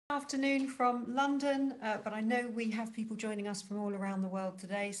Afternoon from London, but I know we have people joining us from all around the world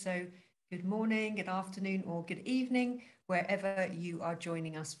today. So good morning, good afternoon, or good evening, wherever you are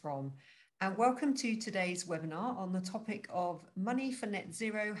joining us from. And welcome to today's webinar on the topic of Money for Net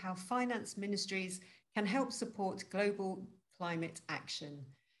Zero, how finance ministries can help support global climate action.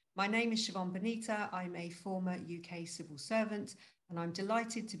 My name is Siobhan Benita. I'm a former UK civil servant, and I'm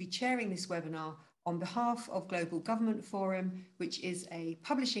delighted to be chairing this webinar on behalf of Global Government Forum, which is a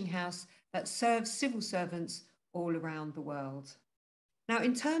publishing house that serves civil servants all around the world. Now,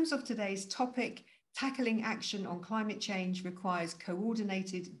 in terms of today's topic, tackling action on climate change requires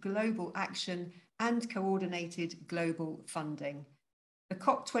coordinated global action and coordinated global funding. The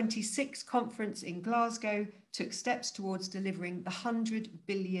COP26 conference in Glasgow took steps towards delivering the $100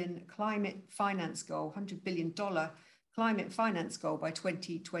 billion climate finance goal, $100 billion climate finance goal by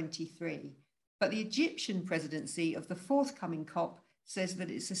 2023. But the Egyptian presidency of the forthcoming COP says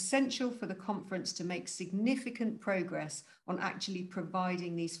that it's essential for the conference to make significant progress on actually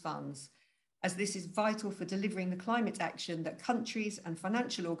providing these funds, as this is vital for delivering the climate action that countries and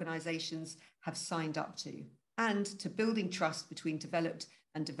financial organisations have signed up to, and to building trust between developed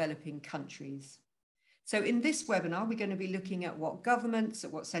and developing countries. So in this webinar, we're going to be looking at what governments,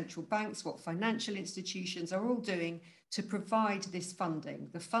 at what central banks, what financial institutions are all doing to provide this funding,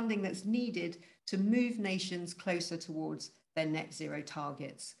 the funding that's needed to move nations closer towards their net zero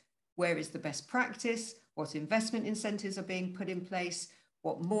targets. Where is the best practice? What investment incentives are being put in place?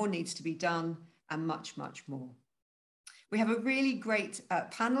 What more needs to be done? And much, much more. We have a really great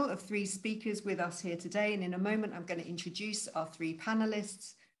panel of three speakers with us here today. And in a moment, I'm going to introduce our three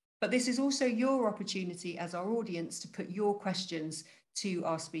panelists. But this is also your opportunity as our audience to put your questions to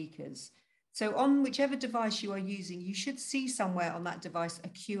our speakers. So on whichever device you are using, you should see somewhere on that device a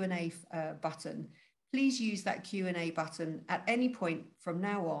Q&A button. Please use that Q&A button at any point from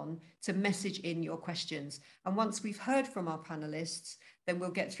now on to message in your questions. And once we've heard from our panelists, then we'll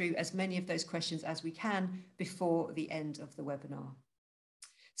get through as many of those questions as we can before the end of the webinar.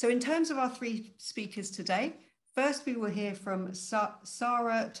 So in terms of our three speakers today, first we will hear from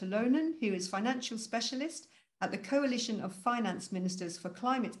Sara Tolonen, who is financial specialist at the Coalition of Finance Ministers for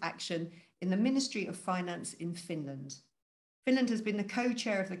Climate Action in the Ministry of Finance in Finland. Finland has been the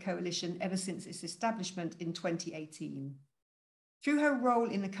co-chair of the coalition ever since its establishment in 2018. Through her role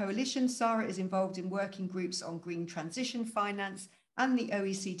in the coalition, Sara is involved in working groups on green transition finance and the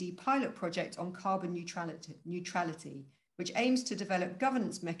OECD pilot project on carbon neutrality, which aims to develop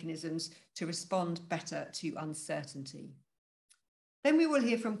governance mechanisms to respond better to uncertainty. Then we will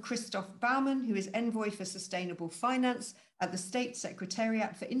hear from Christoph Baumann, who is Envoy for Sustainable Finance at the State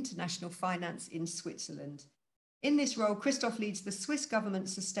Secretariat for International Finance in Switzerland. In this role, Christoph leads the Swiss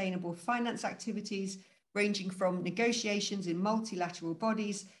government's sustainable finance activities, ranging from negotiations in multilateral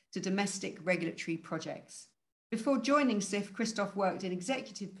bodies to domestic regulatory projects. Before joining SIF, Christoph worked in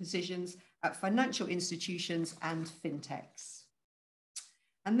executive positions at financial institutions and fintechs.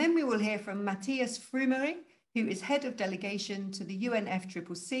 And then we will hear from Matthias Frumering, who is head of delegation to the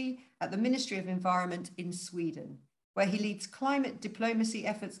UNFCCC at the Ministry of Environment in Sweden, where he leads climate diplomacy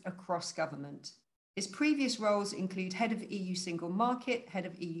efforts across government. His previous roles include head of EU single market, head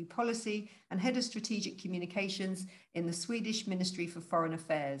of EU policy, and head of strategic communications in the Swedish Ministry for Foreign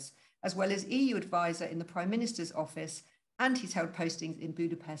Affairs, as well as EU advisor in the Prime Minister's office, and he's held postings in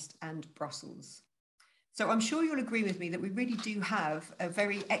Budapest and Brussels. So I'm sure you'll agree with me that we really do have a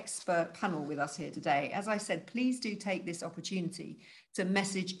very expert panel with us here today. As I said, please do take this opportunity to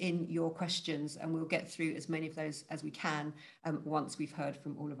message in your questions, and we'll get through as many of those as we can once we've heard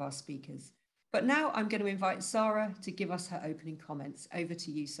from all of our speakers. But now I'm going to invite Sara to give us her opening comments. Over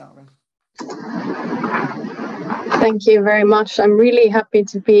to you, Sara. Thank you very much. I'm really happy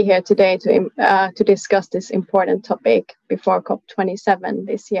to be here today to discuss this important topic before COP27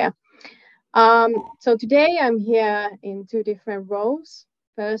 this year. So today I'm here in two different roles.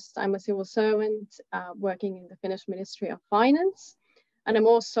 First, I'm a civil servant working in the Finnish Ministry of Finance, and I'm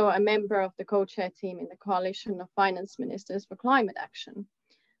also a member of the co-chair team in the Coalition of Finance Ministers for Climate Action.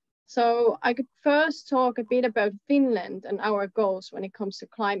 So I could first talk a bit about Finland and our goals when it comes to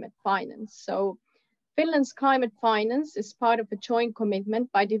climate finance. So Finland's climate finance is part of a joint commitment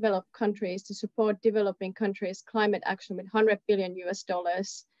by developed countries to support developing countries' climate action with $100 billion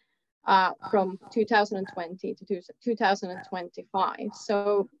from 2020 to 2025.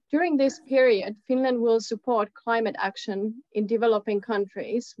 So during this period, Finland will support climate action in developing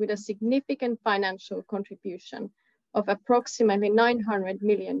countries with a significant financial contribution of approximately 900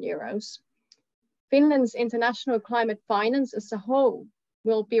 million euros. Finland's international climate finance as a whole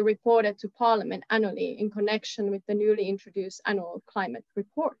will be reported to Parliament annually in connection with the newly introduced annual climate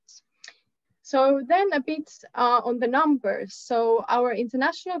reports. So then a bit on the numbers. So our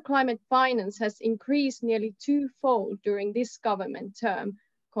international climate finance has increased nearly twofold during this government term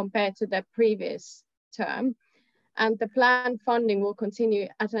compared to the previous term. And the planned funding will continue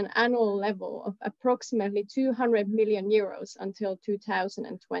at an annual level of approximately 200 million euros until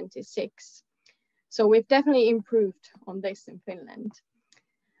 2026. So we've definitely improved on this in Finland.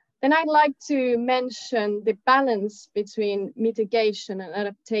 Then I'd like to mention the balance between mitigation and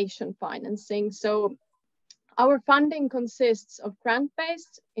adaptation financing. So our funding consists of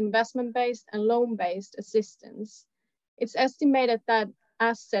grant-based, investment-based, and loan-based assistance. It's estimated that,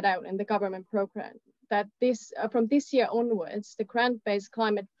 as set out in the government program, that from this year onwards, the grant-based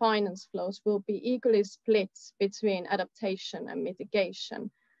climate finance flows will be equally split between adaptation and mitigation.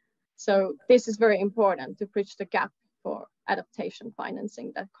 So this is very important to bridge the gap for adaptation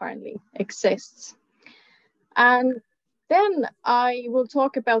financing that currently exists. And then I will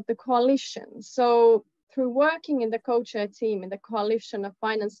talk about the coalition. So through working in the co-chair team in the Coalition of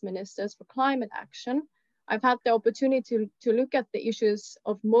Finance Ministers for Climate Action, I've had the opportunity to look at the issues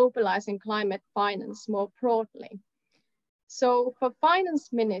of mobilizing climate finance more broadly. So for finance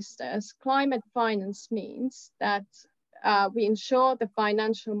ministers, climate finance means that we ensure the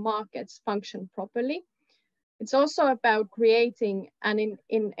financial markets function properly. It's also about creating an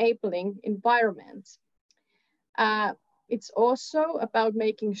enabling environment. It's also about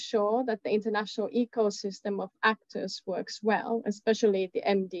making sure that the international ecosystem of actors works well, especially the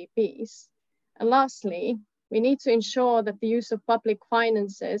MDBs. And lastly, we need to ensure that the use of public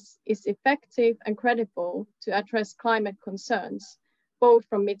finances is effective and credible to address climate concerns, both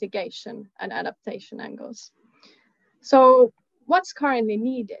from mitigation and adaptation angles. So what's currently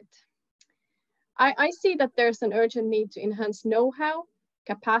needed? I see that there's an urgent need to enhance know-how,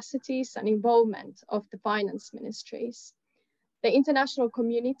 capacities, and involvement of the finance ministries. The international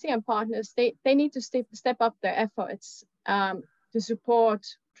community and partners, they need to step up their efforts to support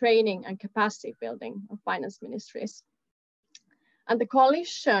training and capacity building of finance ministries. And the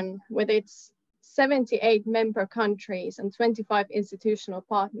coalition, with its 78 member countries and 25 institutional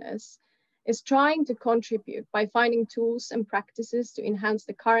partners, is trying to contribute by finding tools and practices to enhance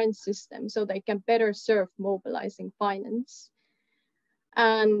the current system so they can better serve mobilizing finance.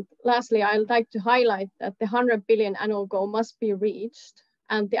 And lastly, I'd like to highlight that the 100 billion annual goal must be reached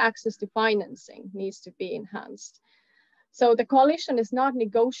and the access to financing needs to be enhanced. So the coalition is not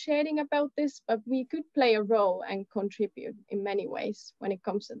negotiating about this, but we could play a role and contribute in many ways when it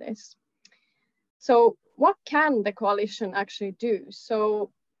comes to this. So what can the coalition actually do? So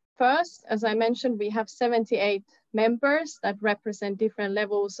first, as I mentioned, we have 78 members that represent different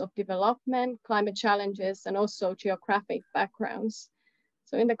levels of development, climate challenges, and also geographic backgrounds.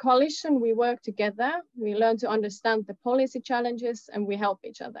 So in the coalition, we work together, we learn to understand the policy challenges, and we help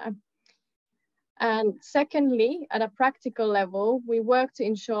each other. And secondly, at a practical level, we work to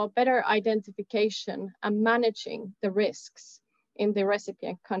ensure better identification and managing the risks in the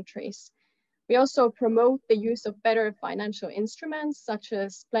recipient countries. We also promote the use of better financial instruments, such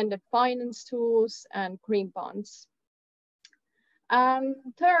as blended finance tools and green bonds.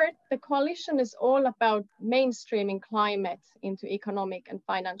 Third, the coalition is all about mainstreaming climate into economic and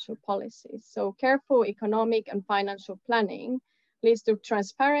financial policies. So careful economic and financial planning leads to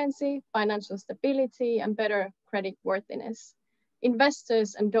transparency, financial stability, and better credit worthiness.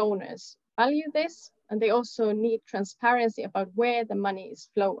 Investors and donors value this, and they also need transparency about where the money is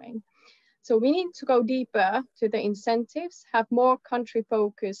flowing. So we need to go deeper to the incentives, have more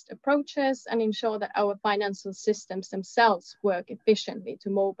country-focused approaches, and ensure that our financial systems themselves work efficiently to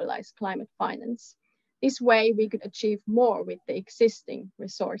mobilize climate finance. This way, we could achieve more with the existing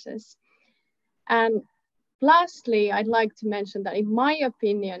resources. And lastly, I'd like to mention that in my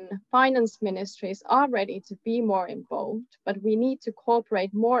opinion, finance ministries are ready to be more involved, but we need to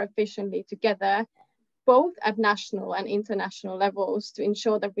cooperate more efficiently together, both at national and international levels, to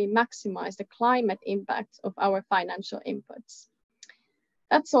ensure that we maximize the climate impact of our financial inputs.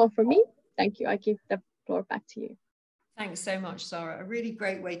 That's all for me. Thank you. I give the floor back to you. Thanks so much, Sarah. A really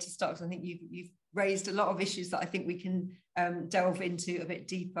great way to start, because I think you've raised a lot of issues that I think we can delve into a bit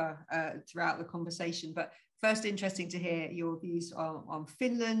deeper throughout the conversation. But first, interesting to hear your views on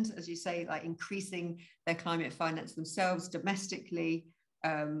Finland, as you say, like increasing their climate finance themselves domestically,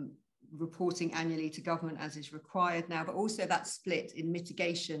 reporting annually to government as is required now, but also that split in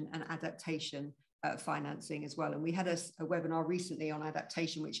mitigation and adaptation financing as well. And we had a webinar recently on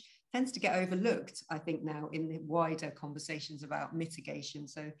adaptation, which tends to get overlooked, I think, now in the wider conversations about mitigation.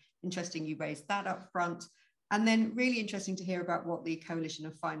 So interesting you raised that up front. And then really interesting to hear about what the Coalition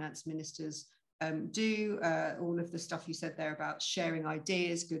of Finance Ministers do, all of the stuff you said there about sharing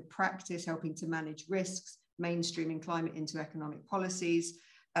ideas, good practice, helping to manage risks, mainstreaming climate into economic policies.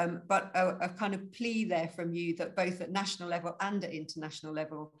 But a kind of plea there from you that both at national level and at international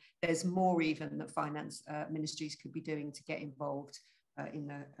level, there's more even that finance ministries could be doing to get involved in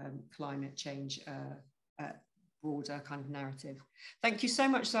the climate change broader kind of narrative. Thank you so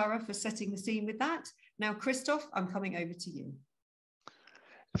much, Sarah, for setting the scene with that. Now, Christoph, I'm coming over to you.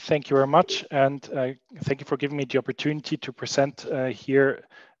 Thank you very much, and thank you for giving me the opportunity to present here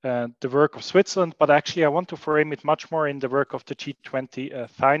the work of Switzerland, but actually I want to frame it much more in the work of the G20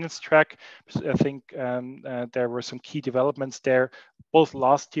 finance track. I think there were some key developments there, both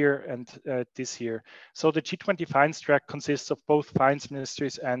last year and this year. So the G20 finance track consists of both finance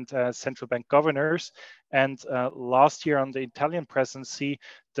ministries and central bank governors. And last year on the Italian presidency,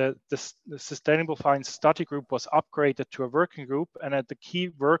 the Sustainable Finance Study Group was upgraded to a working group. And the key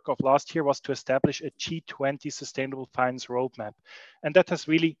work of last year was to establish a G20 Sustainable Finance Roadmap. And that has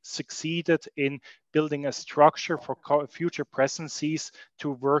really succeeded in building a structure for future presidencies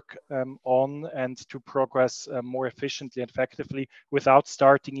to work on and to progress more efficiently and effectively without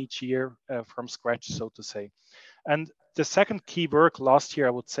starting each year from scratch, so to say. And the second key work last year,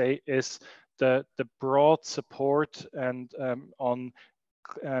 I would say, is the broad support and on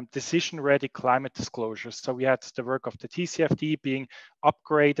decision-ready climate disclosures. So we had the work of the TCFD being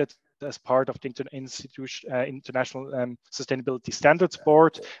upgraded as part of the International Sustainability Standards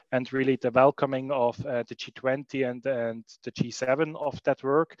Board, and really the welcoming of the G20 and the G7 of that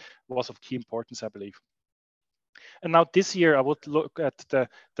work was of key importance, I believe. And now this year, I would look at the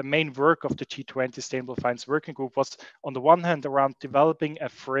main work of the G20 Sustainable Finance Working Group was, on the one hand, around developing a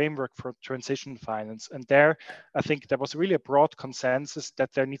framework for transition finance. And there, I think there was really a broad consensus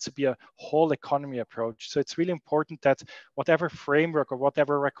that there needs to be a whole economy approach. So it's really important that whatever framework or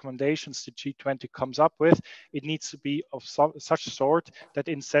whatever recommendations the G20 comes up with, it needs to be of such sort that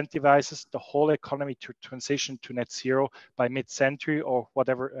incentivizes the whole economy to transition to net zero by mid-century, or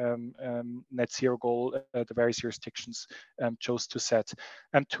whatever net zero goal the various jurisdictions chose to set.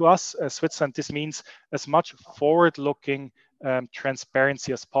 And to us, Switzerland, this means as much forward-looking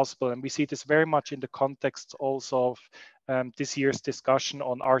transparency as possible. And we see this very much in the context also of this year's discussion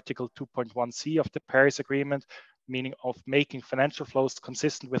on Article 2.1c of the Paris Agreement, meaning of making financial flows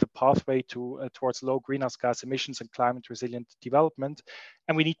consistent with a pathway towards low greenhouse gas emissions and climate resilient development.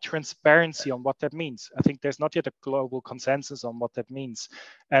 And we need transparency on what that means. I think there's not yet a global consensus on what that means.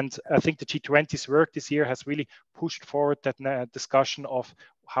 And I think the G20's work this year has really pushed forward that discussion of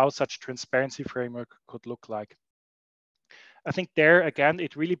how such transparency framework could look like. I think there, again,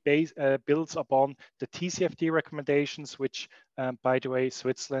 it really builds upon the TCFD recommendations, which, by the way,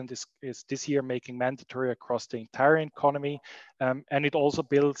 Switzerland is this year making mandatory across the entire economy. And it also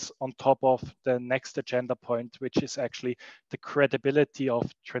builds on top of the next agenda point, which is actually the credibility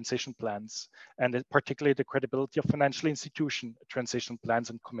of transition plans, and particularly the credibility of financial institution transition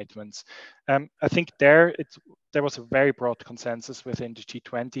plans and commitments. I think there was a very broad consensus within the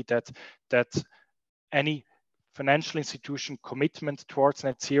G20 that any financial institution commitment towards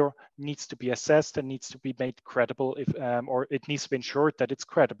net zero needs to be assessed and needs to be made credible, or it needs to be ensured that it's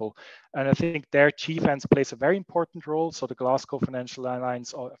credible. And I think there GFANZ plays a very important role. So the Glasgow Financial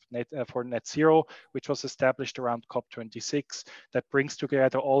Alliance for Net Zero, which was established around COP26, that brings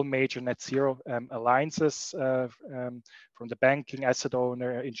together all major net zero alliances from the banking, asset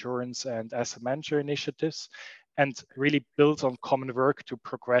owner, insurance, and asset manager initiatives, and really builds on common work to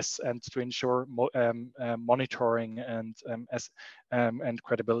progress and to ensure monitoring and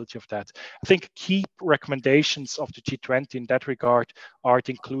credibility of that. I think key recommendations of the G20 in that regard are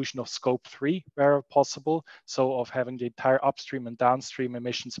the inclusion of scope 3 where possible, so of having the entire upstream and downstream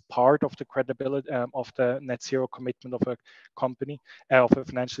emissions part of the credibility of the net zero commitment of a company, of a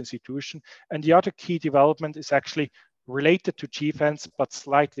financial institution. And the other key development is actually related to GFANZ, but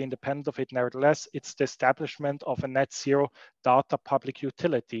slightly independent of it nevertheless. It's the establishment of a net zero data public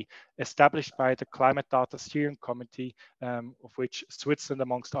utility established by the Climate Data Steering Committee, of which Switzerland,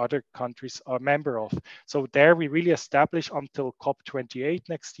 amongst other countries, are a member of. So there we really establish, until COP28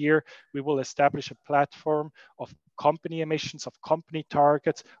 next year, we will establish a platform of company emissions, of company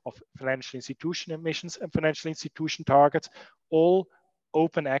targets, of financial institution emissions and financial institution targets, all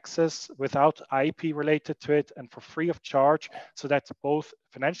open access without IP related to it and for free of charge, so that both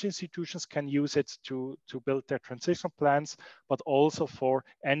financial institutions can use it to build their transition plans, but also for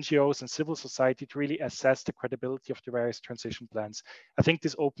NGOs and civil society to really assess the credibility of the various transition plans. I think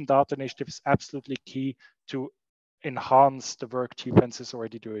this open data initiative is absolutely key to enhance the work GFANZ is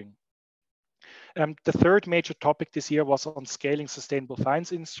already doing. The third major topic this year was on scaling sustainable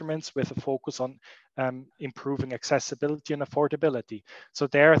finance instruments with a focus on improving accessibility and affordability. So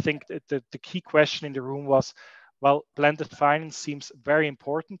there, I think the key question in the room was, well, blended finance seems very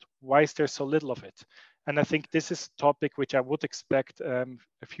important. Why is there so little of it? And I think this is a topic which I would expect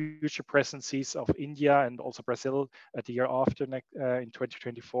future presidencies of India and also Brazil at the year after in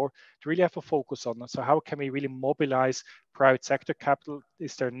 2024 to really have a focus on. So how can we really mobilize private sector capital?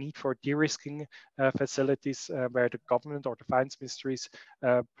 Is there a need for de-risking facilities where the government or the finance ministries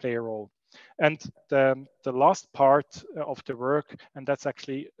play a role? And the last part of the work, and that's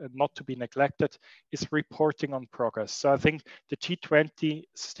actually not to be neglected, is reporting on progress. So I think the G20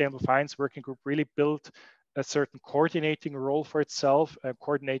 Sustainable Finance Working Group really built a certain coordinating role for itself,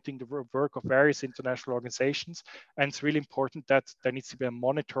 coordinating the work of various international organizations. And it's really important that there needs to be a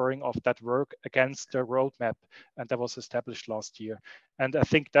monitoring of that work against the roadmap, and that was established last year. And I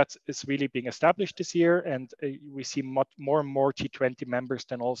think that is really being established this year, and we see more and more G20 members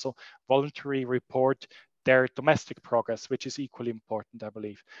then also voluntarily report their domestic progress, which is equally important, I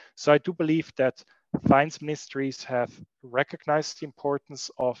believe. So I do believe that finance ministries have recognized the importance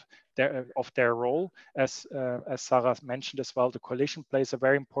of their role. As Sarah mentioned as well, the coalition plays a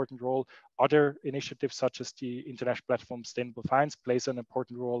very important role. Other initiatives such as the International Platform Sustainable Finance plays an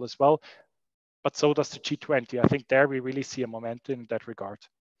important role as well. But so does the G20. I think there we really see a momentum in that regard.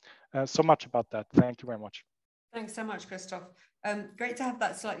 So much about that. Thank you very much. Thanks so much, Christoph. Great to have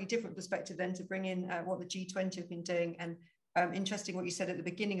that slightly different perspective then to bring in what the G20 have been doing, and interesting what you said at the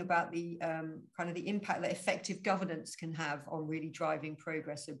beginning about the kind of the impact that effective governance can have on really driving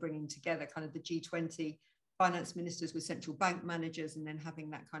progress. So bringing together kind of the G20 finance ministers with central bank managers, and then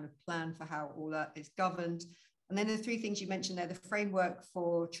having that kind of plan for how all that is governed. And then the three things you mentioned there: the framework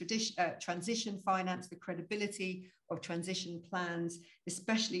for transition finance, the credibility of transition plans,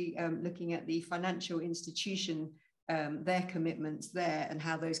 especially looking at the financial institution, their commitments there, and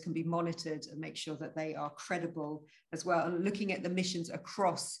how those can be monitored and make sure that they are credible as well. And looking at the missions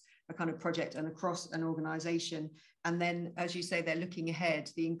across a kind of project and across an organization. And then, as you say, they're looking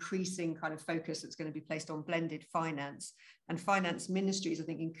ahead, the increasing kind of focus that's going to be placed on blended finance, and finance ministries, I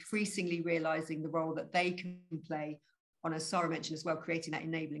think, increasingly realizing the role that they can play on, as Sarah mentioned as well, creating that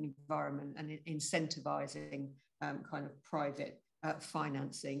enabling environment and incentivizing kind of private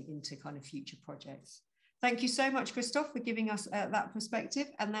financing into kind of future projects. Thank you so much, Christoph, for giving us that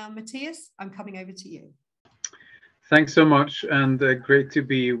perspective. And now, Matthias, I'm coming over to you. Thanks so much, and great to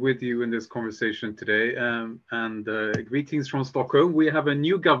be with you in this conversation today. Greetings from Stockholm. We have a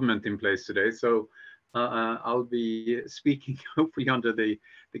new government in place today, so I'll be speaking hopefully under the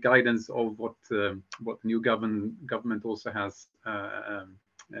guidance of what the new government also has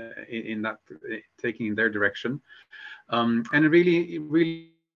in that taking in their direction, and a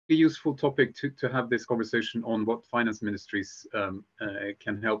really useful topic to have this conversation on what finance ministries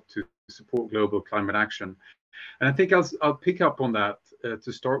can help to support global climate action. And I think I'll pick up on that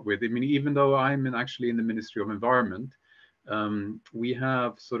to start with. I mean, even though I'm actually in the Ministry of Environment, we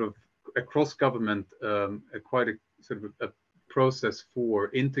have sort of across government quite a sort of a process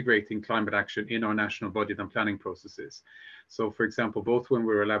for integrating climate action in our national budget and planning processes. So, for example, both when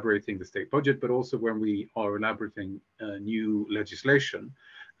we're elaborating the state budget, but also when we are elaborating new legislation,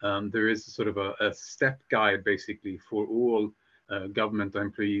 there is sort of a step guide basically for all government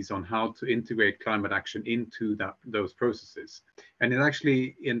employees on how to integrate climate action into those processes. And it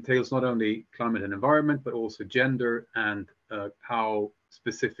actually entails not only climate and environment, but also gender and how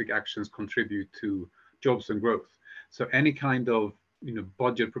specific actions contribute to jobs and growth. So any kind of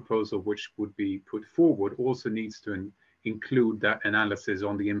budget proposal which would be put forward also needs to include that analysis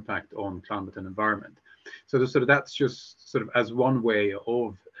on the impact on climate and environment. So that's just sort of as one way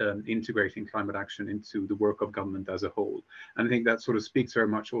of integrating climate action into the work of government as a whole. And I think that sort of speaks very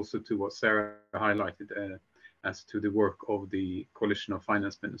much also to what Sarah highlighted as to the work of the Coalition of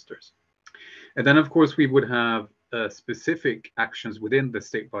Finance Ministers. And then, of course, we would have specific actions within the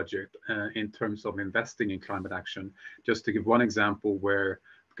state budget in terms of investing in climate action. Just to give one example where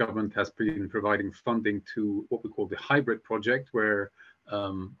the government has been providing funding to what we call the hybrid project, where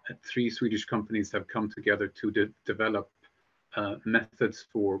 3 Swedish companies have come together to develop methods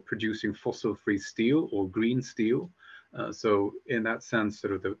for producing fossil-free steel or green steel. So in that sense,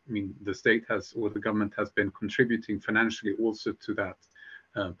 sort of the state has, or the government has been contributing financially also to that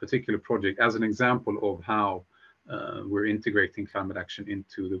particular project as an example of how we're integrating climate action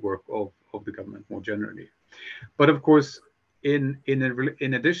into the work of the government more generally. But of course, in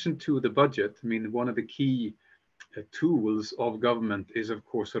addition to the budget, I mean, one of the key tools of government is, of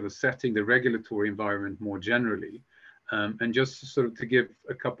course, sort of setting the regulatory environment more generally. And just sort of to give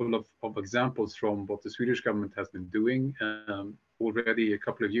a couple of examples from what the Swedish government has been doing, already a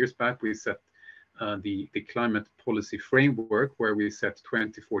couple of years back, we set the climate policy framework, where we set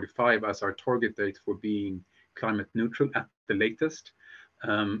 2045 as our target date for being climate neutral at the latest.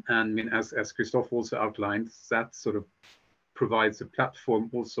 And I mean, as Christoph also outlined, that sort of provides a platform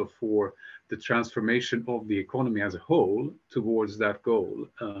also for the transformation of the economy as a whole towards that goal,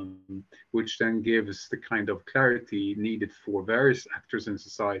 which then gives the kind of clarity needed for various actors in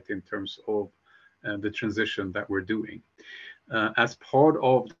society in terms of the transition that we're doing. As part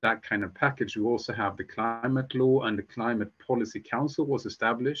of that kind of package, we also have the climate law, and the Climate Policy Council was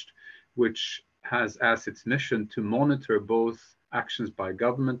established, which has as its mission to monitor both actions by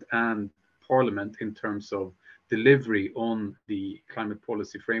government and parliament in terms of delivery on the climate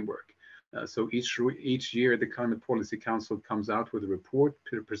policy framework. So each year, the Climate Policy Council comes out with a report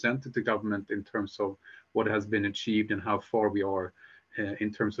presented to government in terms of what has been achieved and how far we are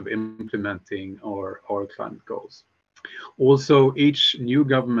in terms of implementing our climate goals. Also, each new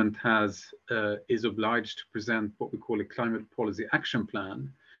government is obliged to present what we call a climate policy action plan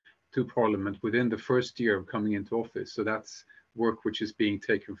to Parliament within the first year of coming into office. So that's work which is being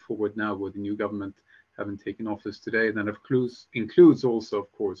taken forward now with the new government having taken office today. And that includes also,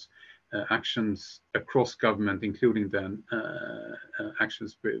 of course, actions across government, including then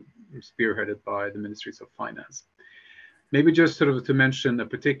actions spearheaded by the ministries of finance. Maybe just sort of to mention a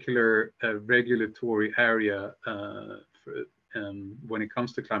particular regulatory area when it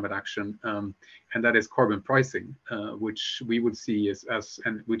comes to climate action, and that is carbon pricing, which we would see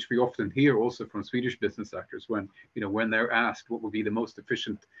and which we often hear also from Swedish business actors when they're asked what would be the most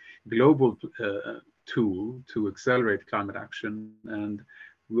efficient global tool to accelerate climate action, and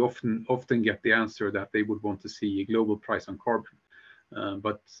we often get the answer that they would want to see a global price on carbon.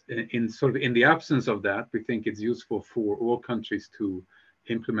 But in the absence of that, we think it's useful for all countries to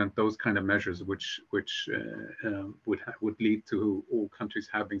implement those kind of measures, which would lead to all countries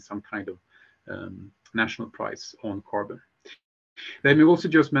having some kind of national price on carbon. Let me also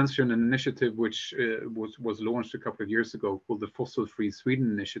just mention an initiative which was launched a couple of years ago called the Fossil Free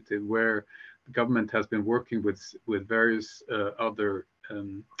Sweden Initiative, where the government has been working with various other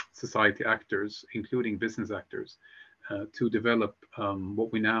society actors, including business actors, to develop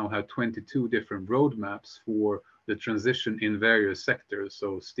what we now have 22 different roadmaps for the transition in various sectors,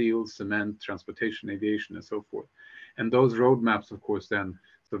 so steel, cement, transportation, aviation, and so forth. And those roadmaps, of course, then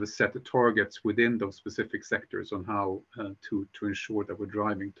sort of set the targets within those specific sectors on how to ensure that we're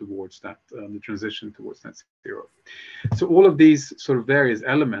driving towards that, the transition towards net zero. So all of these sort of various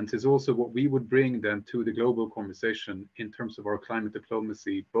elements is also what we would bring then to the global conversation in terms of our climate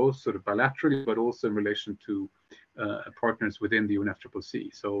diplomacy, both sort of bilaterally, but also in relation to partners within the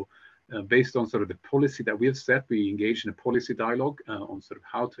UNFCCC. So based on sort of the policy that we have set, we engage in a policy dialogue on sort of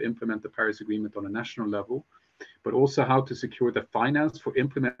how to implement the Paris Agreement on a national level, but also how to secure the finance for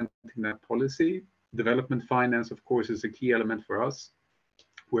implementing that policy. Development finance, of course, is a key element for us,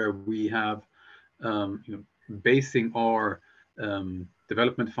 where we have basing our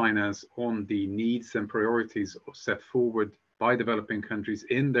development finance on the needs and priorities set forward by developing countries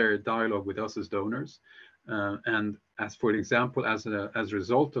in their dialogue with us as donors. And as for example, as a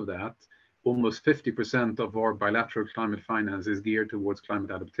result of that, almost 50% of our bilateral climate finance is geared towards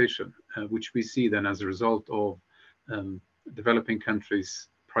climate adaptation, which we see then as a result of developing countries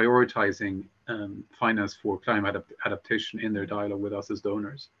prioritizing finance for climate adaptation in their dialogue with us as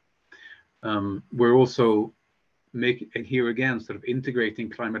donors. We're also here again sort of integrating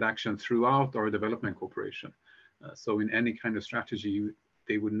climate action throughout our development cooperation. So in any kind of strategy,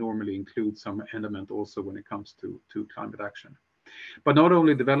 they would normally include some element also when it comes to climate action. But not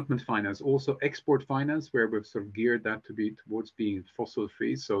only development finance, also export finance, where we've sort of geared that towards being fossil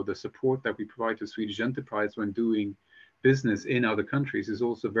free. So the support that we provide to Swedish enterprise when doing business in other countries is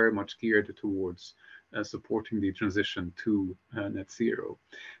also very much geared towards supporting the transition to net zero.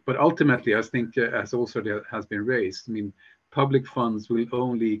 But ultimately, I think, as also has been raised, I mean, public funds will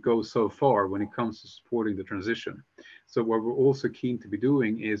only go so far when it comes to supporting the transition. So what we're also keen to be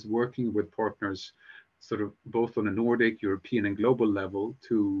doing is working with partners sort of both on a Nordic, European, and global level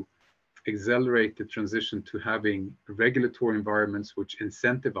to accelerate the transition to having regulatory environments which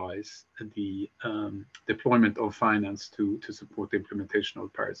incentivize the deployment of finance to support the implementation of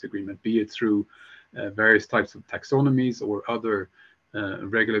the Paris Agreement, be it through various types of taxonomies or other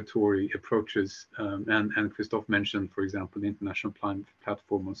regulatory approaches. And Christoph mentioned, for example, the International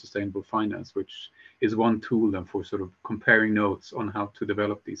Platform on Sustainable Finance, which is one tool then for sort of comparing notes on how to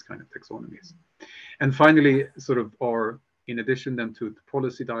develop these kind of taxonomies. And finally, sort of our in addition then to the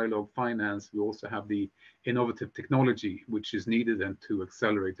policy dialogue, finance, we also have the innovative technology, which is needed then to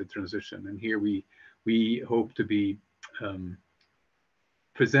accelerate the transition. And here we hope to be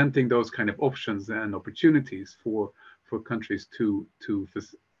presenting those kind of options and opportunities for countries to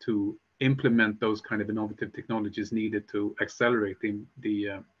implement those kind of innovative technologies needed to accelerate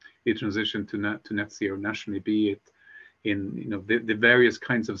the transition to net zero nationally, be it in the various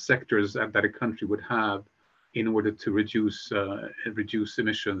kinds of sectors that a country would have in order to reduce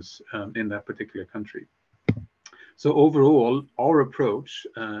emissions in that particular country. So overall, our approach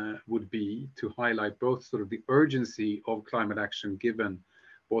would be to highlight both sort of the urgency of climate action, given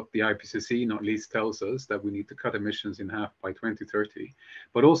what the IPCC not least tells us, that we need to cut emissions in half by 2030,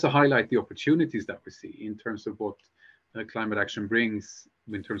 but also highlight the opportunities that we see in terms of what climate action brings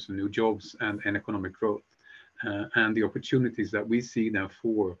in terms of new jobs and economic growth, and the opportunities that we see now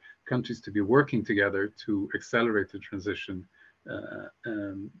for countries to be working together to accelerate the transition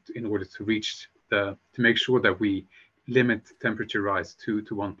in order to reach to make sure that we limit temperature rise to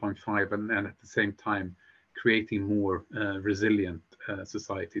 1.5 and at the same time creating more resilient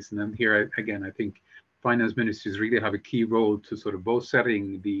societies. And then here again, I think finance ministries really have a key role to sort of both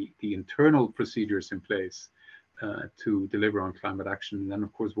setting the internal procedures in place to deliver on climate action, and then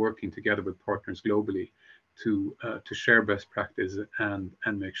of course working together with partners globally to share best practice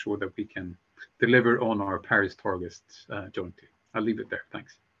and make sure that we can deliver on our Paris targets jointly. I'll leave it there.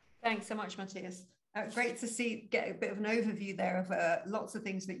 Thanks. Thanks so much, Matthias. Great to get a bit of an overview there of lots of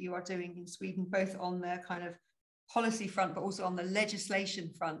things that you are doing in Sweden, both on the kind of policy front, but also on the legislation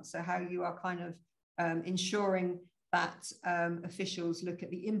front. So how you are kind of ensuring that officials look at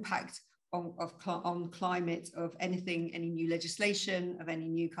the impact on climate of anything, any new legislation, of any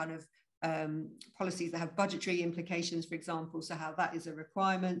new kind of policies that have budgetary implications, for example. So how that is a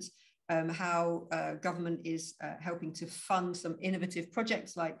requirement, how government is helping to fund some innovative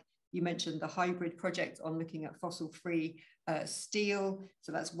projects, like you mentioned the hybrid project on looking at fossil-free steel.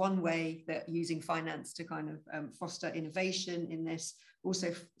 So that's one way that using finance to kind of foster innovation in this.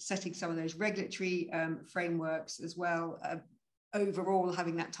 Also setting some of those regulatory frameworks as well. Overall,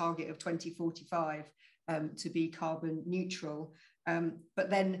 having that target of 2045 to be carbon neutral. But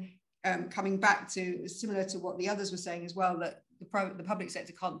then coming back to, similar to what the others were saying as well, that the public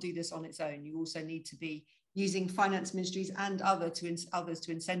sector can't do this on its own. You also need to be using finance ministries and others to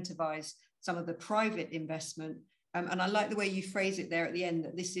incentivize some of the private investment. And I like the way you phrase it there at the end,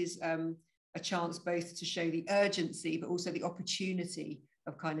 that this is a chance both to show the urgency, but also the opportunity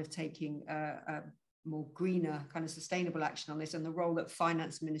of kind of taking a more greener, kind of sustainable action on this, and the role that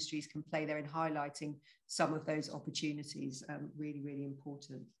finance ministries can play there in highlighting some of those opportunities. Really, really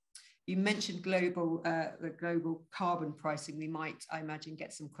important. You mentioned the global carbon pricing. We might, I imagine,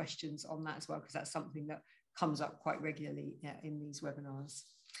 get some questions on that as well, because that's something that comes up quite regularly in these webinars.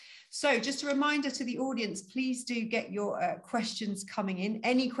 So just a reminder to the audience, please do get your questions coming in.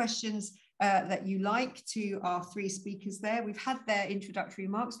 Any questions that you like to our three speakers there. We've had their introductory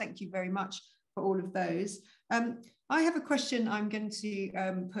remarks. Thank you very much for all of those. I have a question I'm going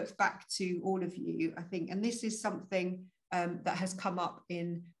to put back to all of you, I think, and this is something that has come up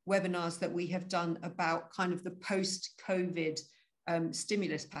in webinars that we have done about kind of the post-COVID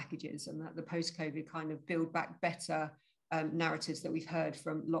stimulus packages, and that the post-COVID kind of build back better narratives that we've heard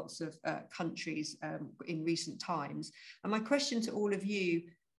from lots of countries in recent times. And my question to all of you,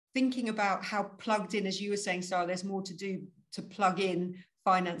 thinking about how plugged in, as you were saying, Sarah, there's more to do to plug in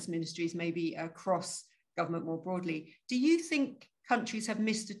finance ministries, maybe across government more broadly. Do you think countries have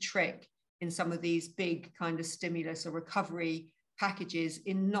missed a trick in some of these big kind of stimulus or recovery packages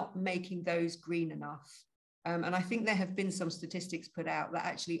in not making those green enough? And I think there have been some statistics put out that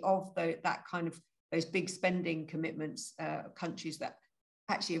actually of that kind of those big spending commitments, countries, that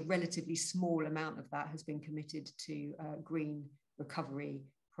actually a relatively small amount of that has been committed to green recovery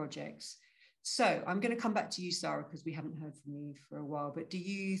projects. So I'm going to come back to you, Sarah, because we haven't heard from you for a while, but do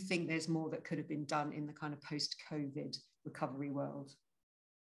you think there's more that could have been done in the kind of post-COVID recovery world?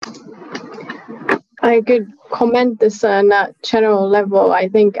 I could comment this on a general level. I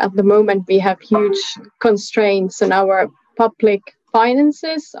think at the moment we have huge constraints in our public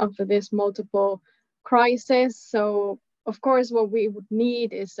finances after this multiple crisis. So of course what we would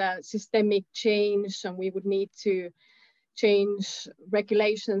need is a systemic change, and we would need to change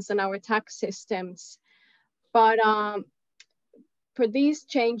regulations in our tax systems. But for these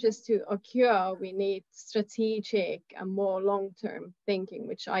changes to occur, we need strategic and more long-term thinking,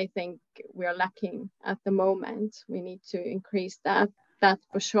 which I think we're lacking at the moment. We need to increase that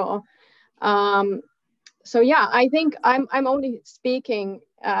for sure. So yeah, I think I'm only speaking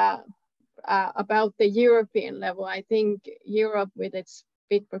about the European level. I think Europe, with its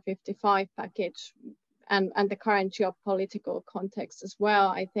Fit for 55 package and the current geopolitical context as well,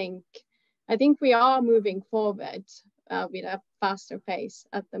 I think we are moving forward with a faster pace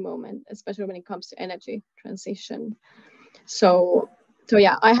at the moment, especially when it comes to energy transition. So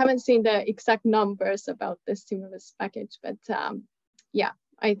yeah, I haven't seen the exact numbers about the stimulus package, but yeah,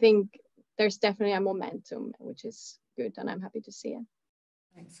 I think there's definitely a momentum, which is good, and I'm happy to see it.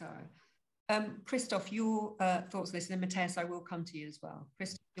 Thanks, Sarah. Christoph, your thoughts on this, and then Matthias, I will come to you as well.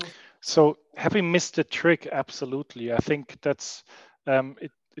 Christoph, so having missed the trick, absolutely. I think that's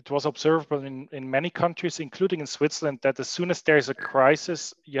it was observable in many countries, including in Switzerland, that as soon as there's a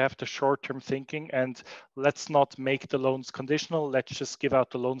crisis, you have the short-term thinking, and let's not make the loans conditional. Let's just give out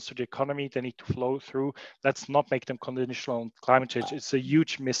the loans to the economy. They need to flow through. Let's not make them conditional on climate change. It's a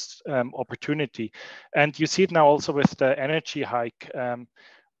huge missed opportunity. And you see it now also with the energy hike.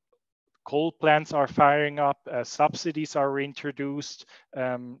 Coal plants are firing up, subsidies are reintroduced.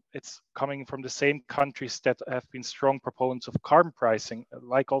 It's coming from the same countries that have been strong proponents of carbon pricing,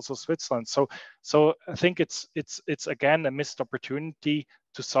 like also Switzerland. So I think it's again a missed opportunity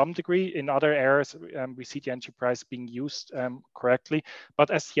to some degree. In other areas, we see the energy price being used correctly.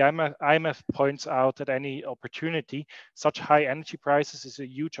 But as the IMF points out, at any opportunity, such high energy prices is a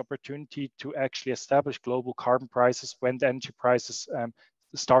huge opportunity to actually establish global carbon prices when the energy prices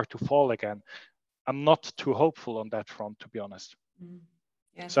start to fall again. I'm not too hopeful on that front, to be honest.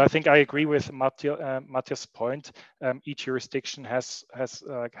 Yeah, so I think I agree with Matthias' point. Each jurisdiction has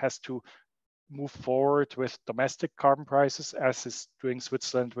to move forward with domestic carbon prices, as is doing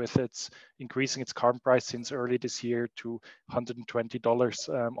Switzerland with its increasing its carbon price since early this year to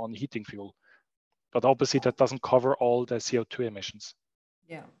 $120 on heating fuel. But obviously that doesn't cover all the CO2 emissions.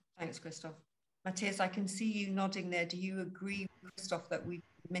 Yeah, thanks, Christoph. Matthias, I can see you nodding there. Do you agree, Christoph, that we've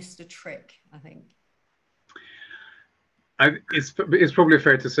missed a trick, I think? It's probably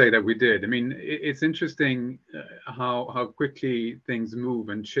fair to say that we did. I mean, it's interesting how quickly things move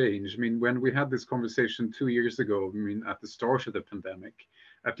and change. I mean, when we had this conversation 2 years ago, I mean, at the start of the pandemic,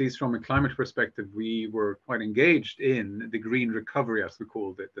 at least from a climate perspective, we were quite engaged in the green recovery, as we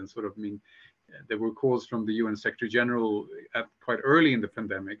called it. And sort of, I mean, there were calls from the UN Secretary General quite early in the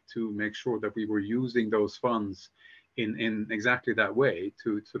pandemic to make sure that we were using those funds in exactly that way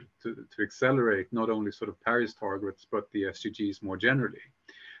to accelerate not only sort of Paris targets, but the SDGs more generally.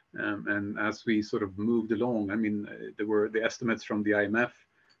 And as we sort of moved along, I mean, there were the estimates from the IMF.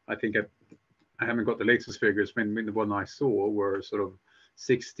 I think I haven't got the latest figures, but the one I saw were sort of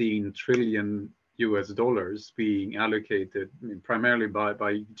 $16 trillion being allocated, I mean, primarily by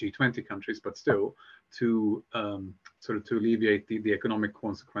G20 countries, but still to sort of to alleviate the economic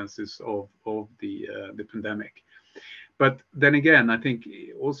consequences of the pandemic. But then again, I think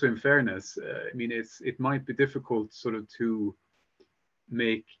also in fairness, I mean, it might be difficult sort of to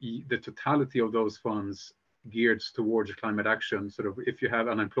make the totality of those funds geared towards climate action. Sort of if you have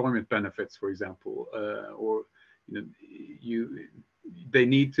unemployment benefits, for example, or they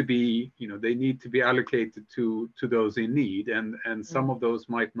need to be allocated to those in need, and some of those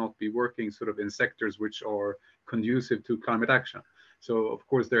might not be working sort of in sectors which are conducive to climate action. So of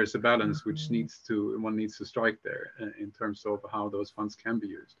course there's a balance which one needs to strike there in terms of how those funds can be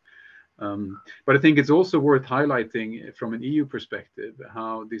used. But I think it's also worth highlighting from an EU perspective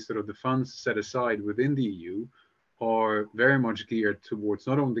how these sort of the funds set aside within the EU are very much geared towards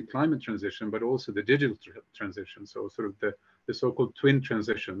not only climate transition but also the digital transition. So sort of the so-called twin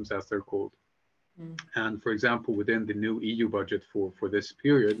transitions, as they're called. And for example, within the new EU budget for this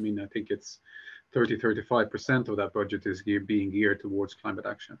period, I mean, I think it's 35% of that budget is being geared towards climate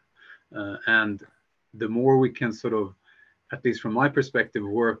action. And the more we can sort of, at least from my perspective,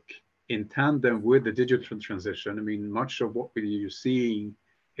 work in tandem with the digital transition, I mean, much of what we're seeing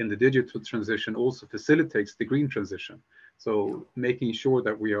in the digital transition also facilitates the green transition. So making sure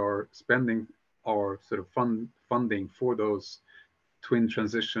that we are spending our sort of funding for those twin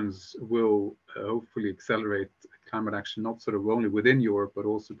transitions will hopefully accelerate climate action, not sort of only within Europe, but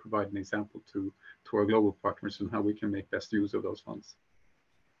also provide an example to our global partners and how we can make best use of those funds.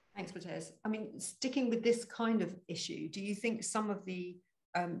 Thanks, Matthias. I mean, sticking with this kind of issue, do you think some of the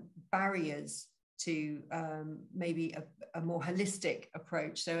barriers to maybe a more holistic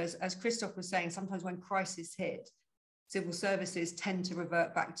approach? So as Christoph was saying, sometimes when crisis hit, civil services tend to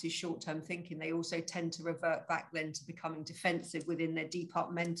revert back to short-term thinking. They also tend to revert back then to becoming defensive within their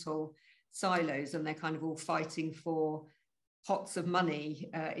departmental silos, and they're kind of all fighting for pots of money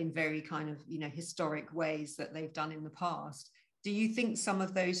in very kind of, historic ways that they've done in the past. Do you think some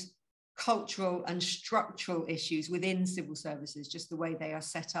of those cultural and structural issues within civil services, just the way they are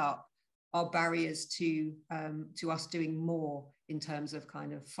set up, are barriers to us doing more in terms of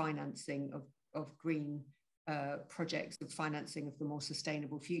kind of financing of green projects, of financing of the more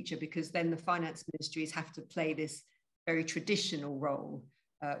sustainable future, because then the finance ministries have to play this very traditional role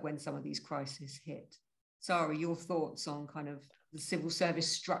when some of these crises hit. Sarah, your thoughts on kind of the civil service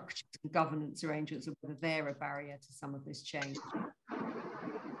structures and governance arrangements, and whether they're a barrier to some of this change?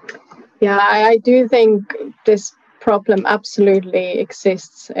 Yeah, I do think this problem absolutely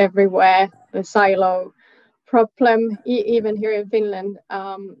exists everywhere, the silo problem, even here in Finland.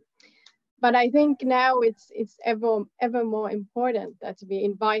 But I think now it's ever more important that we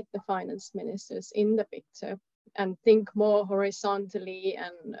invite the finance ministers in the picture and think more horizontally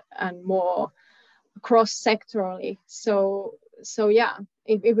and more cross-sectorally. So yeah,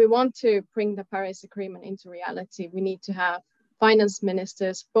 if we want to bring the Paris Agreement into reality, we need to have finance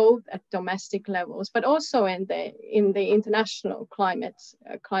ministers both at domestic levels, but also in the international climate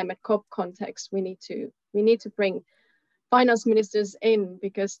COP context. We need to bring finance ministers in,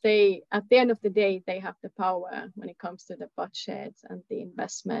 because they, at the end of the day, they have the power when it comes to the budget and the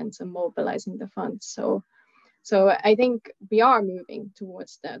investments and mobilizing the funds. So I think we are moving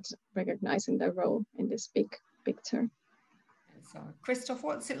towards that, recognizing their role in this big picture. So, Christoph,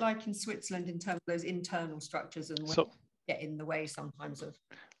 what's it like in Switzerland in terms of those internal structures and what get in the way sometimes of?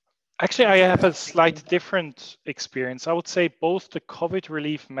 Actually, I have a slight different experience. I would say both the COVID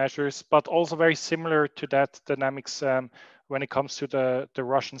relief measures, but also very similar to that dynamics when it comes to the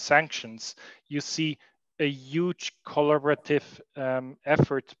Russian sanctions. You see a huge collaborative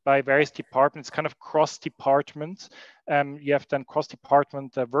effort by various departments, kind of cross-departments. You have then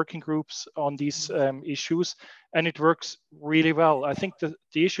cross-department working groups on these issues, and it works really well. I think the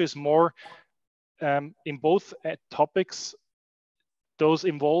issue is more in both topics. Those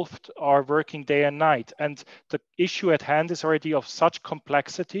involved are working day and night, and the issue at hand is already of such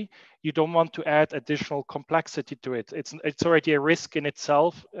complexity. You don't want to add additional complexity to it. It's already a risk in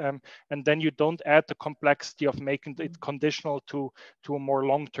itself, and then you don't add the complexity of making it conditional to a more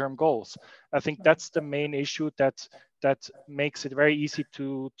long-term goals. I think that's the main issue that makes it very easy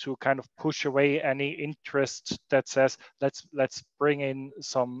to kind of push away any interest that says let's bring in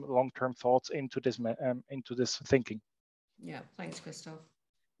some long-term thoughts into this thinking. Yeah, thanks, Christoph.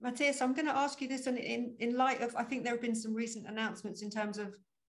 Matthias, I'm going to ask you this in light of, I think there have been some recent announcements in terms of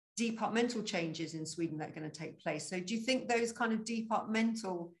departmental changes in Sweden that are going to take place. So do you think those kind of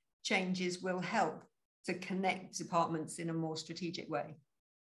departmental changes will help to connect departments in a more strategic way?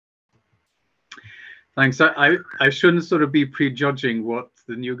 Thanks. I shouldn't sort of be prejudging what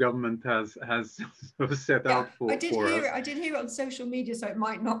the new government has sort of set out for. I did hear it on social media, so it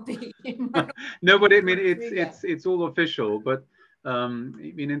might not be. No, but I mean it's all official. But I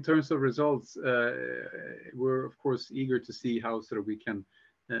mean, in terms of results, we're of course eager to see how sort of we can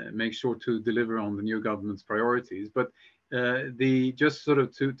make sure to deliver on the new government's priorities. But just sort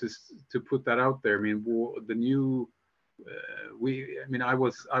of to put that out there, I mean, the new. I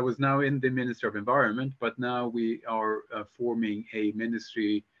was now in the Ministry of Environment, but now we are forming a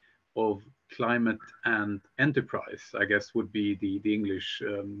Ministry of Climate and Enterprise, I guess would be the English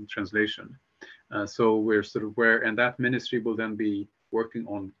translation. So we're sort of and that ministry will then be working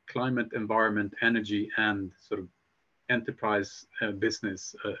on climate, environment, energy, and sort of enterprise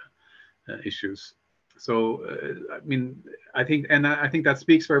business issues. So I think that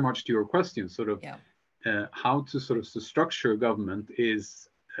speaks very much to your question, sort of. Yeah. How to sort of structure government is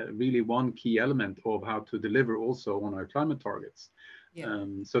really one key element of how to deliver also on our climate targets. Yeah.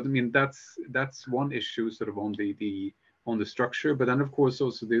 So I mean that's one issue sort of on the structure, but then of course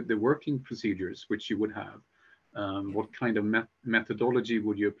also the working procedures which you would have. What kind of methodology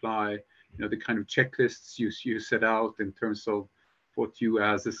would you apply? You know, the kind of checklists you set out in terms of what you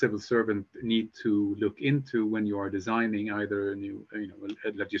as a civil servant need to look into when you are designing either a new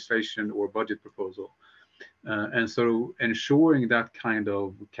legislation or budget proposal. And so ensuring that kind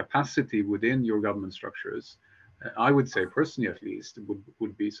of capacity within your government structures, I would say personally at least,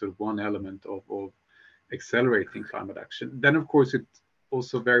 would be sort of one element of accelerating climate action. Then of course it's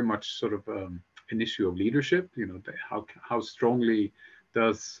also very much sort of an issue of leadership. You know, how strongly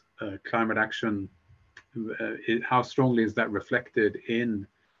does climate action, how strongly is that reflected in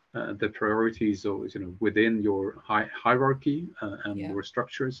the priorities of, within your hierarchy and your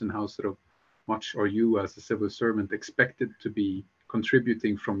structures, and how sort of much are you as a civil servant expected to be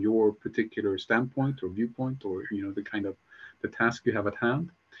contributing from your particular standpoint or viewpoint, or the kind of the task you have at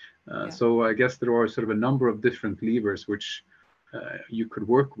hand. So I guess there are sort of a number of different levers which you could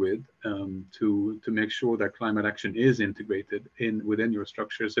work with to make sure that climate action is integrated within your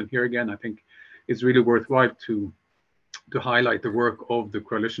structures. And here again, I think it's really worthwhile to highlight the work of the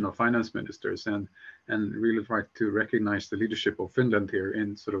coalition of finance ministers and really try to recognize the leadership of Finland here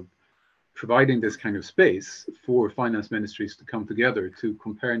in sort of providing this kind of space for finance ministries to come together to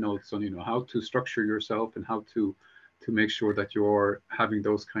compare notes on, how to structure yourself and how to make sure that you're having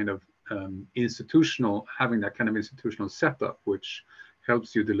those kind of institutional setup, which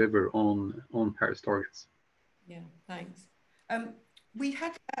helps you deliver on Paris targets. Yeah, thanks. We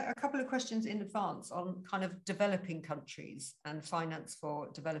had a couple of questions in advance on kind of developing countries and finance for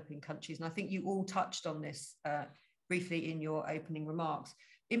developing countries. And I think you all touched on this briefly in your opening remarks.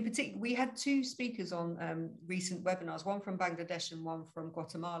 In particular, we had two speakers on recent webinars, one from Bangladesh and one from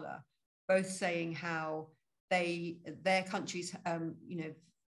Guatemala, both saying how their countries,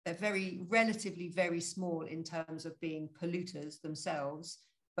 they're relatively very small in terms of being polluters themselves,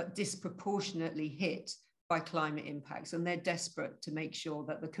 but disproportionately hit by climate impacts, and they're desperate to make sure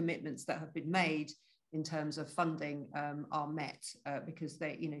that the commitments that have been made in terms of funding are met, because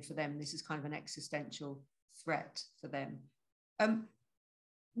they, for them, this is kind of an existential threat for them.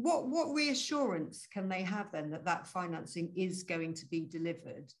 What reassurance can they have then that financing is going to be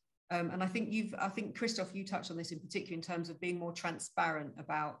delivered? And I think Christoph, you touched on this in particular in terms of being more transparent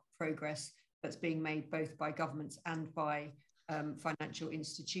about progress that's being made both by governments and by financial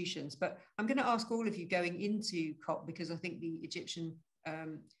institutions. But I'm going to ask all of you going into COP, because I think the Egyptian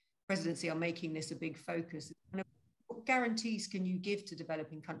presidency are making this a big focus. What guarantees can you give to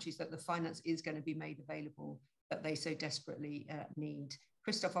developing countries that the finance is going to be made available that they so desperately need?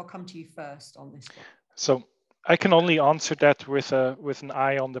 Christoph, I'll come to you first on this one. So I can only answer that with an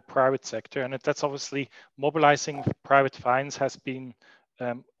eye on the private sector, and that's obviously mobilizing private finance has been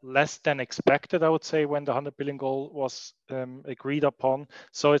less than expected, I would say, when the 100 billion goal was agreed upon.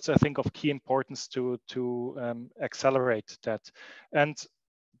 So it's, I think, of key importance to accelerate that. And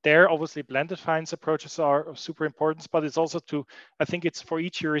there, obviously, blended finance approaches are of super importance, but it's also I think it's for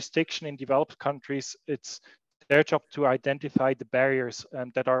each jurisdiction in developed countries, it's their job to identify the barriers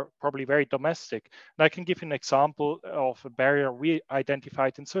that are probably very domestic. And I can give you an example of a barrier we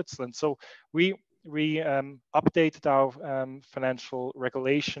identified in Switzerland. So we updated our financial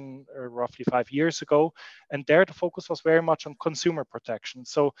regulation roughly 5 years ago, and there the focus was very much on consumer protection.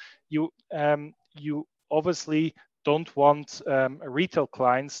 So you obviously don't want retail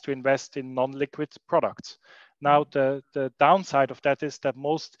clients to invest in non-liquid products. Now, the downside of that is that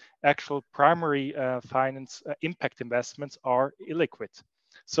most actual primary finance impact investments are illiquid.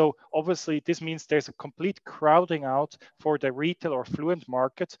 So obviously, this means there's a complete crowding out for the retail or fluent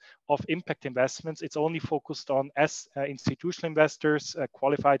market of impact investments. It's only focused on institutional investors,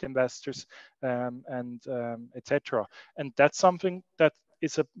 qualified investors, and etc. And that's something that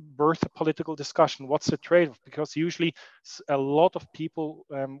is worth a political discussion. What's the trade-off? Because usually a lot of people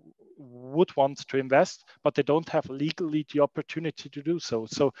would want to invest, but they don't have legally the opportunity to do so.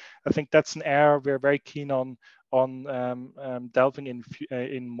 So I think that's an area we're very keen on delving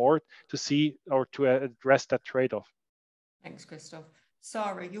in more to see or to address that trade-off. Thanks, Christoph.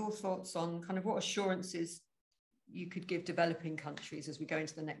 Sarah, your thoughts on kind of what assurances you could give developing countries as we go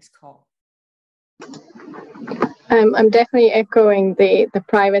into the next COP? I'm definitely echoing the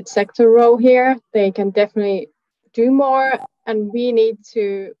private sector role here. They can definitely do more, and we need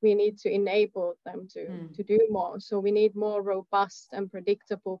to enable them to do more. So we need more robust and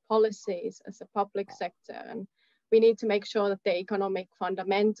predictable policies as a public sector, and we need to make sure that the economic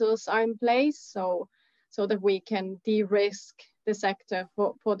fundamentals are in place, so that we can de-risk the sector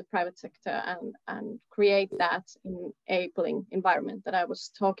for the private sector and create that enabling environment that I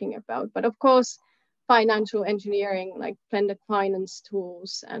was talking about. But of course, financial engineering, like blended finance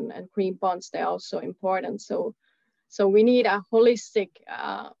tools and green bonds, they're also important. So we need a holistic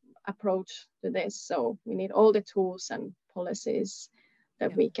approach to this. So we need all the tools and policies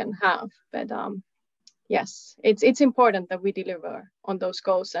that we can have. But yes, it's important that we deliver on those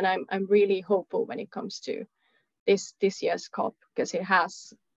goals. And I'm really hopeful when it comes to this year's COP, because it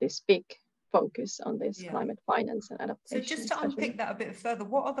has this big focus on this climate finance and adaptation. So just to unpick that a bit further,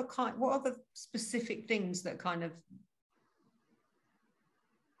 what are the specific things that kind of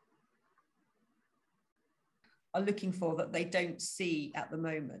are looking for that they don't see at the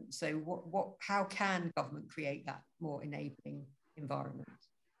moment? So how can government create that more enabling environment?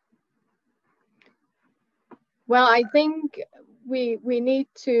 Well, I think we need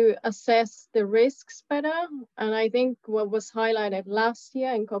to assess the risks better, and I think what was highlighted last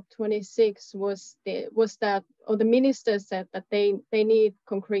year in COP26 was that the ministers said that they need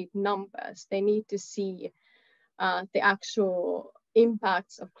concrete numbers. They need to see the actual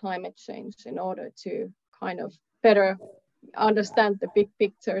impacts of climate change in order to kind of better understand the big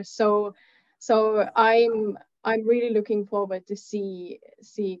picture. So I'm I'm really looking forward to see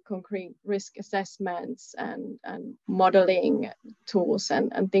concrete risk assessments and modeling tools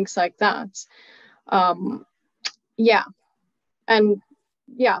and things like that. Yeah, and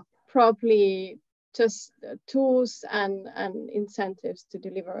yeah, probably just tools and incentives to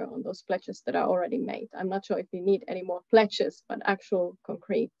deliver on those pledges that are already made. I'm not sure if we need any more pledges, but actual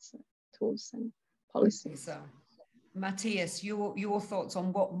concrete tools and policies. So, Matthias, your thoughts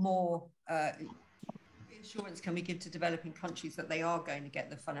on what more reassurance can we give to developing countries that they are going to get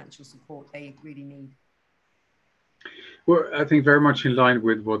the financial support they really need? Well, I think very much in line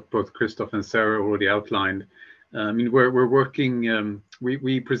with what both Christoph and Sarah already outlined. I mean, we're working,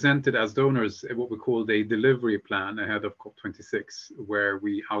 we presented as donors what we called a delivery plan ahead of COP26, where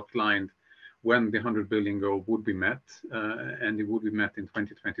we outlined when the 100 billion goal would be met, and it would be met in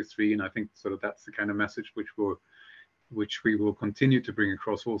 2023. And I think sort of that's the kind of message which we will continue to bring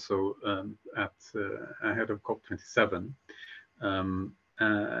across also ahead of COP27. And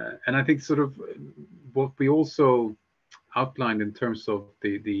I think sort of what we also outlined in terms of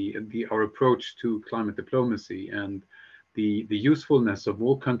our approach to climate diplomacy and the usefulness of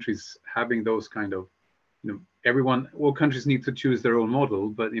all countries having those kind of, all countries need to choose their own model,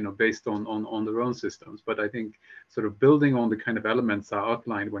 but based on their own systems. But I think sort of building on the kind of elements are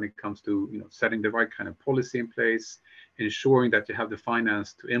outlined when it comes to setting the right kind of policy in place, ensuring that you have the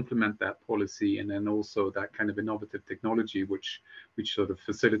finance to implement that policy, and then also that kind of innovative technology which sort of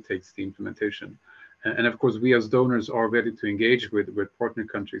facilitates the implementation. And of course, we as donors are ready to engage with partner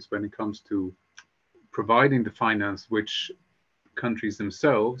countries when it comes to providing the finance which countries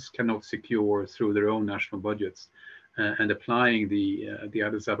themselves cannot secure through their own national budgets, and applying the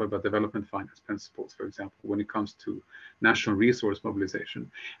Addis Ababa Development Finance Principles, for example, when it comes to national resource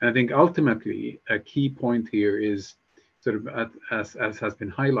mobilization. And I think ultimately a key point here is sort of, as has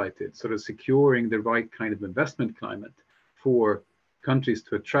been highlighted, sort of securing the right kind of investment climate for countries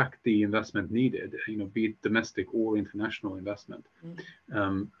to attract the investment needed, be it domestic or international investment.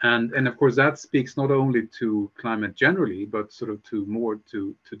 And of course, that speaks not only to climate generally, but sort of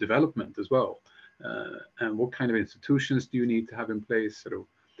to development as well. And what kind of institutions do you need to have in place? Sort of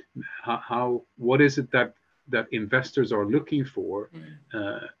what is it that investors are looking for?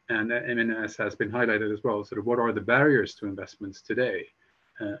 And I mean, as has been highlighted as well, sort of what are the barriers to investments today?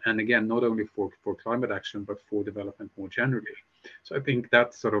 And again, not only for climate action, but for development more generally. So I think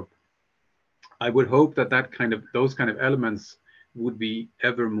that's sort of, I would hope that those kind of elements would be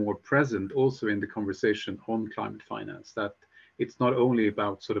ever more present also in the conversation on climate finance, that it's not only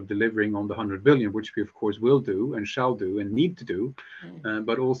about sort of delivering on the 100 billion, which we of course will do and shall do and need to do,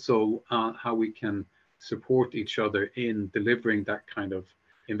 but also how we can support each other in delivering that kind of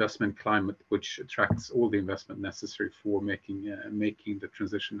investment climate which attracts all the investment necessary for making the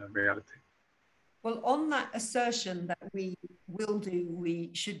transition a reality. Well, on that assertion that we will do, we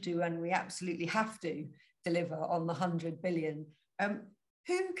should do, and we absolutely have to deliver on the 100 billion,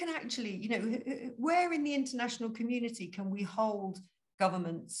 who can actually, where in the international community can we hold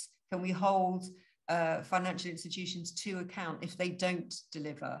governments, can we hold financial institutions to account if they don't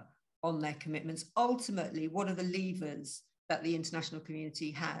deliver on their commitments? Ultimately, what are the levers that the international community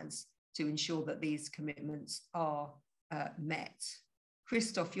has to ensure that these commitments are met?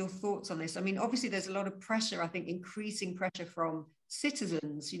 Christoph, your thoughts on this? I mean, obviously there's a lot of pressure, I think increasing pressure from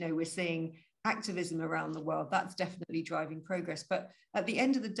citizens. We're seeing activism around the world. That's definitely driving progress. But at the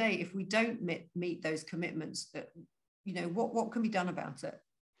end of the day, if we don't meet those commitments, what can be done about it?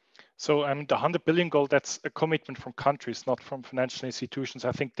 So the 100 billion goal, that's a commitment from countries, not from financial institutions.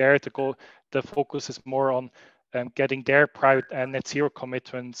 I think there the focus is more on getting their private and net zero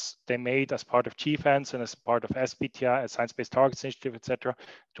commitments they made as part of GFANZ and as part of SBTI, Science-Based Targets Initiative, etc.,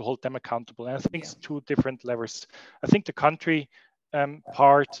 to hold them accountable. And I think it's two different levers. I think the country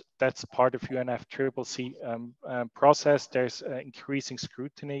part, that's part of UNFCCC process. There's increasing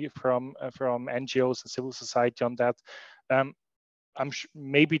scrutiny from NGOs and civil society on that.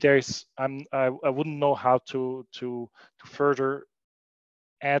 Maybe I wouldn't know how to further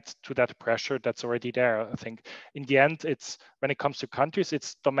add to that pressure that's already there. I think in the end, it's when it comes to countries,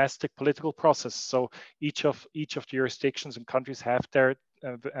 it's domestic political process. So each of the jurisdictions and countries have their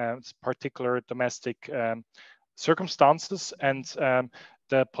particular domestic circumstances, and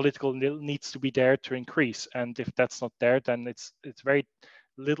the political will needs to be there to increase. And if that's not there, then it's very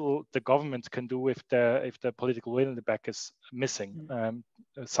little the government can do if the political will in the back is missing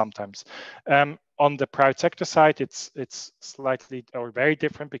sometimes. On the private sector side, it's slightly or very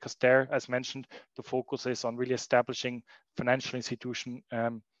different, because there, as mentioned, the focus is on really establishing financial institution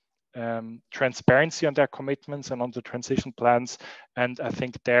transparency on their commitments and on the transition plans. And I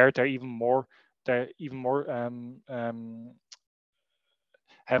think they're even more they're even more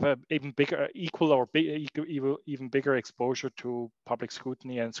have a even bigger, equal or even bigger exposure to public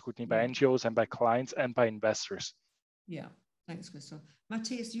scrutiny and scrutiny by NGOs and by clients and by investors. Yeah, thanks, Crystal.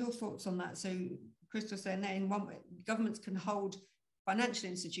 Matthias, your thoughts on that? So Crystal saying that in one way, governments can hold financial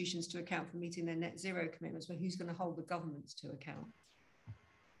institutions to account for meeting their net zero commitments, but who's going to hold the governments to account?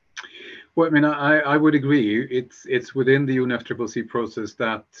 Well, I mean, I would agree. It's within the UNFCCC process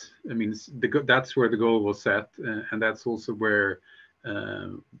that, I mean, that's where the goal was set, and that's also where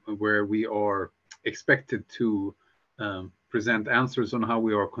we are expected to present answers on how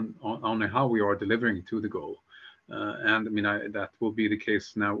we are delivering to the goal. And I mean, that will be the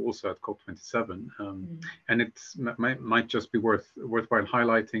case now also at COP27. And it might just be worthwhile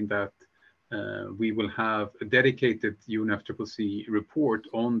highlighting that we will have a dedicated UNFCCC report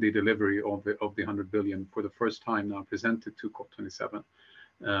on the delivery of the 100 billion for the first time now presented to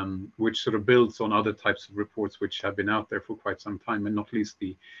COP27, which sort of builds on other types of reports which have been out there for quite some time, and not least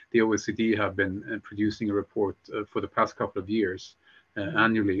the OECD have been producing a report for the past couple of years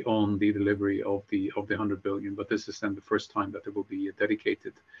annually on the delivery of the 100 billion. But this is then the first time that there will be a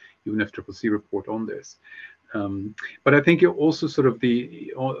dedicated UNFCCC report on this. But I think it also sort of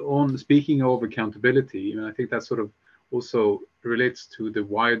on speaking of accountability, and I think that sort of also relates to the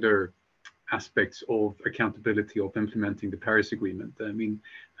wider aspects of accountability of implementing the Paris Agreement. I mean,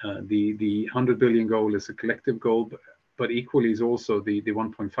 the 100 billion goal is a collective goal, but equally is also the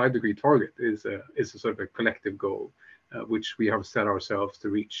 1.5 degree target is a sort of a collective goal, which we have set ourselves to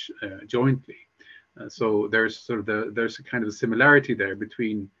reach jointly. So there's sort of there's a kind of a similarity there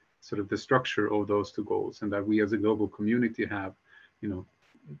between sort of the structure of those two goals, and that we as a global community have, you know,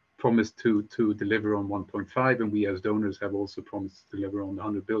 promised to deliver on 1.5, and we as donors have also promised to deliver on the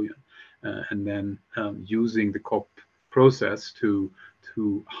 100 billion, and then using the COP process to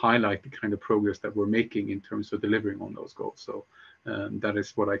highlight the kind of progress that we're making in terms of delivering on those goals. So that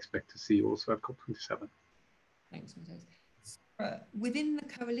is what I expect to see also at COP27. Thanks, Matthias. Within the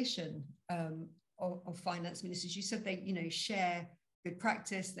coalition of finance ministers, you said they, you know, share good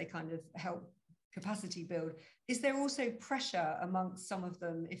practice, they kind of help capacity build. Is there also pressure amongst some of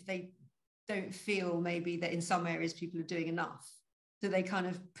them if they don't feel maybe that in some areas people are doing enough? Do they kind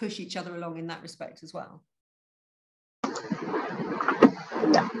of push each other along in that respect as well?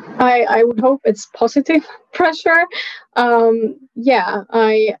 I would hope it's positive pressure. Yeah,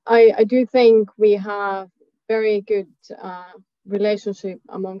 I do think we have very good relationship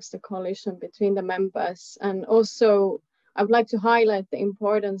amongst the coalition between the members, and also I would like to highlight the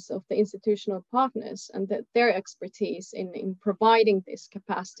importance of the institutional partners and their expertise in providing this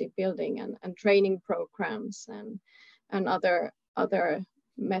capacity building and training programs and other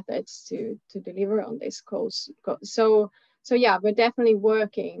methods to deliver on this goals. So yeah, we're definitely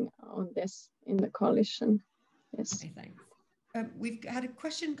working on this in the coalition. Yes. Okay, thanks. We've had a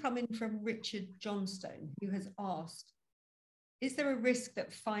question come in from Richard Johnstone, who has asked, is there a risk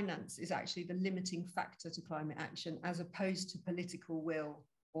that finance is actually the limiting factor to climate action as opposed to political will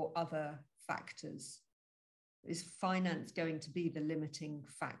or other factors? Is finance going to be the limiting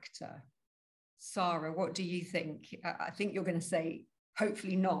factor? Sarah, what do you think? I think you're going to say,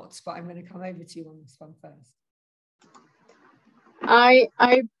 hopefully not, but I'm going to come over to you on this one first.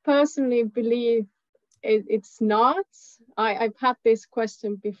 I personally believe it's not. I've had this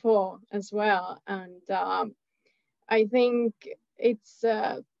question before as well, and I think it's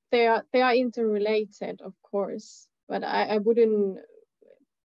they are interrelated, of course, but I wouldn't.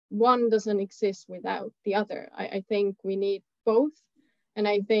 One doesn't exist without the other. I think we need both, and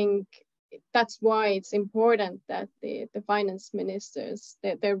I think that's why it's important that the finance ministers,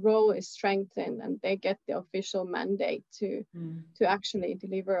 their role is strengthened and they get the official mandate to actually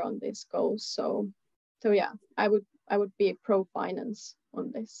deliver on these goals. So yeah, I would be pro finance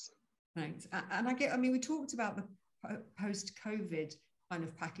on this. Thanks. And I mean, we talked about the post-COVID kind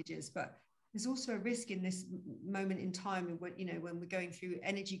of packages, but there's also a risk in this moment in time when, you know, when we're going through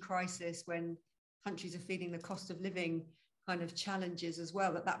energy crisis, when countries are feeling the cost of living kind of challenges as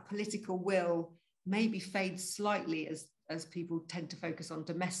well, that political will maybe fades slightly as people tend to focus on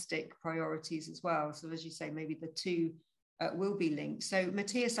domestic priorities as well. So as you say, maybe the two will be linked. So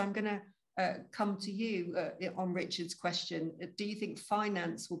Matthias, I'm going to come to you on Richard's question. Do you think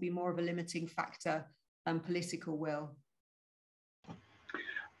finance will be more of a limiting factor than political will?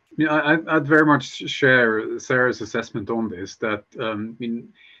 Yeah, I'd very much share Sarah's assessment on this, that I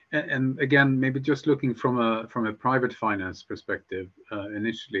mean, and again, maybe just looking from a private finance perspective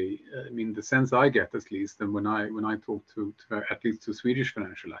initially, I mean, the sense I get, at least, and when I talk to at least to Swedish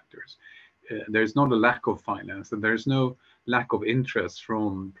financial actors, there's not a lack of finance, and there's no lack of interest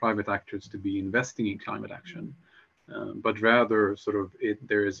from private actors to be investing in climate action, but rather sort of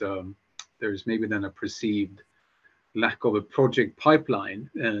there's maybe then a perceived lack of a project pipeline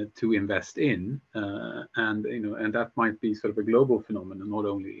to invest in, and and that might be sort of a global phenomenon, not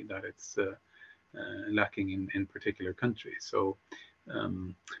only that it's lacking in particular countries. So,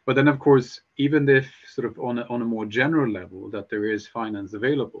 but then of course, even if sort of on a more general level that there is finance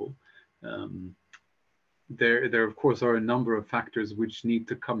available, there of course are a number of factors which need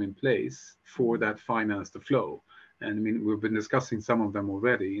to come in place for that finance to flow. And I mean, we've been discussing some of them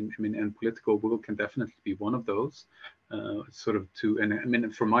already. And political will can definitely be one of those. And I mean,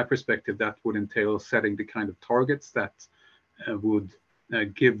 from my perspective, that would entail setting the kind of targets that would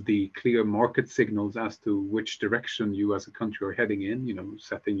give the clear market signals as to which direction you as a country are heading in.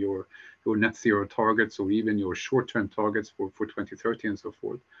 Setting your net zero targets, or even your short-term targets for 2030 and so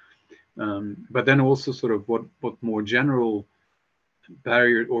forth. But then also sort of what more general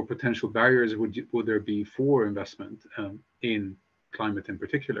barrier or potential barriers would there be for investment in climate in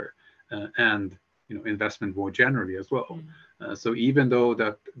particular, and investment more generally as well. So even though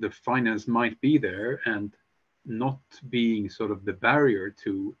that the finance might be there and not being sort of the barrier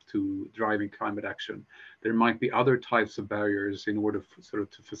to driving climate action, there might be other types of barriers in order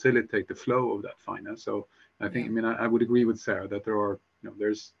to facilitate the flow of that finance. So I think, I would agree with Sarah that there are,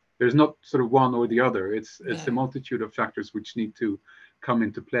 there's not sort of one or the other. It's a multitude of factors which need to come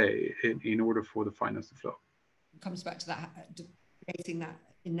into play in order for the finance to flow. It comes back to that, creating that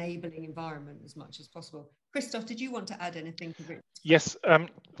enabling environment as much as possible. Christoph, did you want to add anything to Rich? Yes,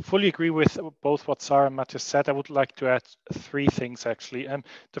 fully agree with both what Sarah and Matthias said. I would like to add three things actually.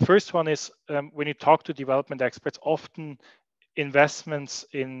 The first one is when you talk to development experts, often investments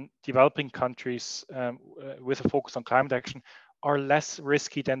in developing countries with a focus on climate action are less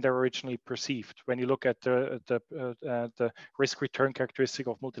risky than they're originally perceived. When you look at the risk-return characteristic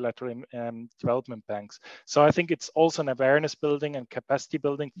of multilateral development banks. So I think it's also an awareness building and capacity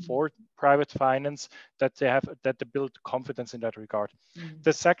building for private finance that they build confidence in that regard.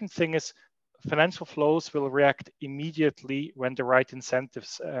 The second thing is financial flows will react immediately when the right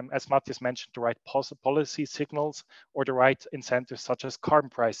incentives, as Matthias mentioned, the right policy signals or the right incentives such as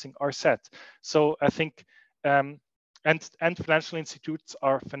carbon pricing are set. So I think and financial institutes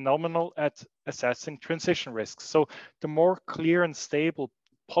are phenomenal at assessing transition risks. So the more clear and stable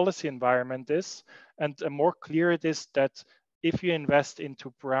policy environment is, and the more clear it is that if you invest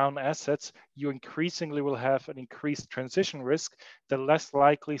into brown assets, you increasingly will have an increased transition risk, the less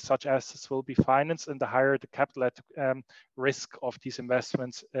likely such assets will be financed and the higher the capital risk of these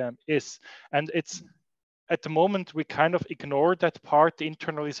investments is. And it's at the moment, we kind of ignore that part, the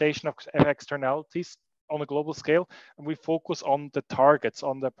internalization of externalities on a global scale, and we focus on the targets,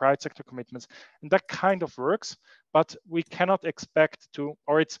 on the private sector commitments, and that kind of works. But we cannot expect to,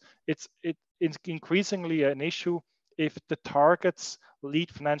 or it's increasingly an issue if the targets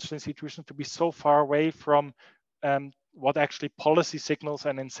lead financial institutions to be so far away from what actually policy signals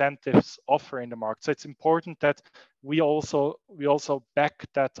and incentives offer in the market. So it's important that we also back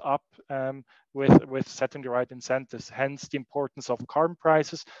that up with setting the right incentives. Hence the importance of carbon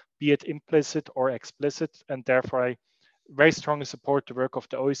prices, be it implicit or explicit, and therefore I very strongly support the work of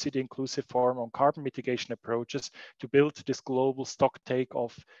the OECD Inclusive Forum on carbon mitigation approaches to build this global stock take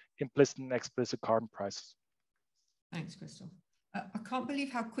of implicit and explicit carbon prices. Thanks, Crystal. I can't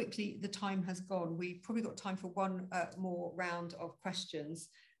believe how quickly the time has gone. We've probably got time for one more round of questions.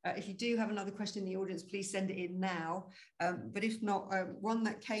 If you do have another question in the audience, please send it in now. But if not, one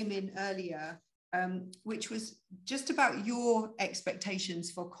that came in earlier, which was just about your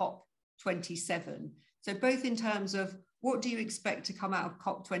expectations for COP27. So both in terms of what do you expect to come out of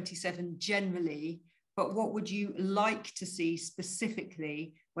COP27 generally, but what would you like to see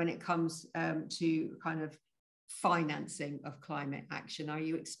specifically when it comes to kind of financing of climate action? Are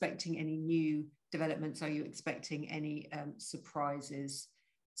you expecting any new developments? Are you expecting any surprises?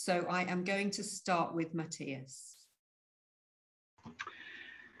 So I am going to start with Matthias.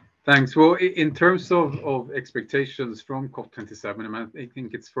 Thanks. Well, in terms of expectations from COP27, I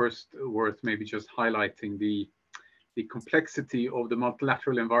think it's first worth maybe just highlighting the complexity of the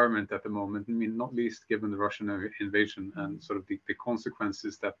multilateral environment at the moment. I mean, not least given the Russian invasion and sort of the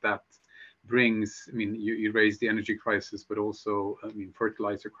consequences that brings. I mean, you raise the energy crisis, but also, I mean,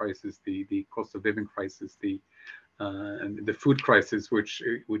 fertilizer crisis, the cost of living crisis, and the food crisis, which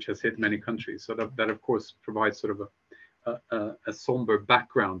has hit many countries. So that of course provides sort of a somber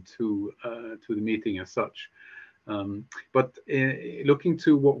background to the meeting as such. But looking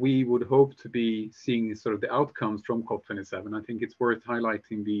to what we would hope to be seeing sort of the outcomes from COP27, I think it's worth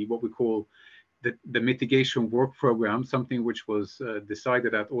highlighting what we call the mitigation work program, something which was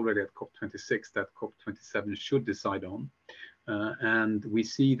decided already at COP26 that COP27 should decide on. And we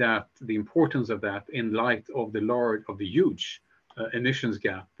see that the importance of that in light of the huge emissions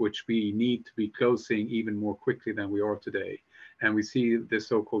gap, which we need to be closing even more quickly than we are today. And we see the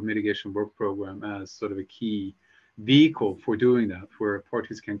so-called mitigation work program as sort of a key vehicle for doing that, where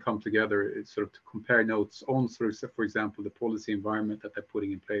parties can come together sort of to compare notes on, sort of, for example, the policy environment that they're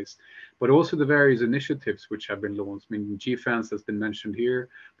putting in place, but also the various initiatives which have been launched. I mean, GFANS has been mentioned here,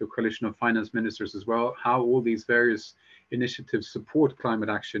 the Coalition of Finance Ministers as well, how all these various initiatives support climate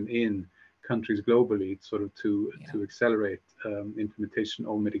action in countries globally, sort of to accelerate implementation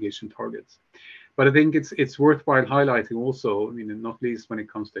of mitigation targets. But I think it's worthwhile highlighting also, I mean, not least when it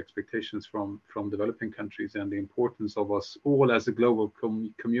comes to expectations from developing countries and the importance of us all as a global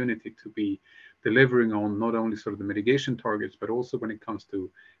community to be delivering on not only sort of the mitigation targets, but also when it comes to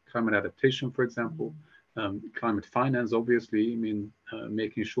climate adaptation, for example, climate finance, obviously, I mean,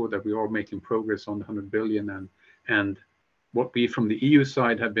 making sure that we are making progress on the 100 billion and what we from the EU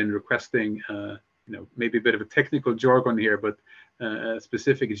side have been requesting, maybe a bit of a technical jargon here, but a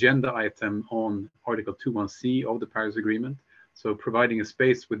specific agenda item on Article 2.1c of the Paris Agreement. So providing a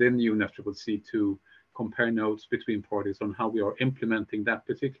space within the UNFCCC to compare notes between parties on how we are implementing that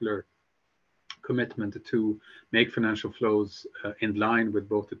particular commitment to make financial flows in line with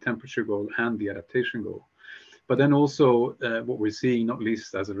both the temperature goal and the adaptation goal. But then also what we're seeing, not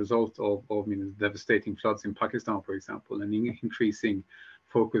least as a result of devastating floods in Pakistan, for example, and increasing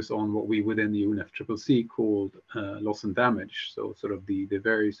focus on what we within the UNFCCC called loss and damage. So sort of the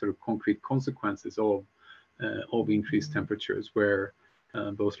very sort of concrete consequences of increased temperatures, where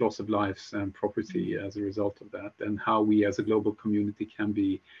both loss of lives and property as a result of that, and how we as a global community can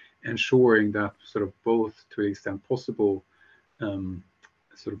be ensuring that sort of both to the extent possible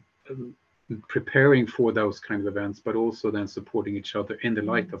preparing for those kind of events, but also then supporting each other in the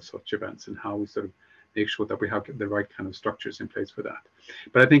light of such events, and how we sort of make sure that we have the right kind of structures in place for that.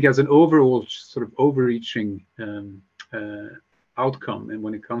 But I think as an overall sort of overreaching outcome, and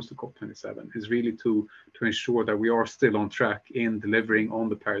when it comes to COP27, is really to ensure that we are still on track in delivering on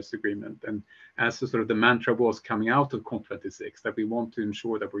the Paris Agreement. And as the sort of the mantra was coming out of COP26, that we want to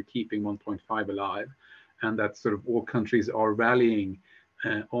ensure that we're keeping 1.5 alive, and that sort of all countries are rallying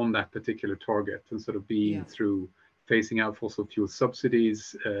on that particular target, and sort of being through phasing out fossil fuel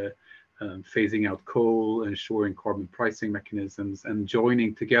subsidies, phasing out coal, ensuring carbon pricing mechanisms, and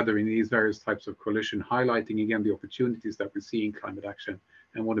joining together in these various types of coalition, highlighting again the opportunities that we see in climate action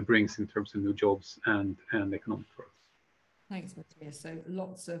and what it brings in terms of new jobs and economic growth. Thanks, Matthias. So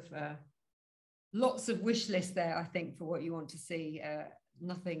lots of wish list there, I think, for what you want to see.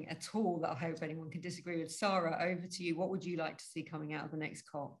 Nothing at all that I hope anyone can disagree with. Sarah, over to you. What would you like to see coming out of the next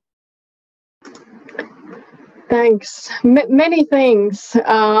COP? Thanks. Many things.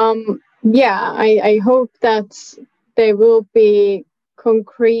 I hope that there will be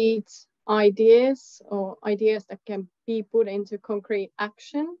concrete ideas, or ideas that can be put into concrete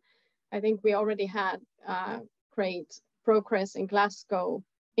action. I think we already had great progress in Glasgow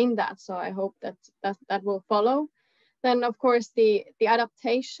in that, so I hope that will follow. Then, of course, the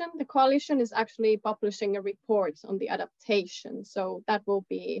adaptation. The coalition is actually publishing a report on the adaptation, so that will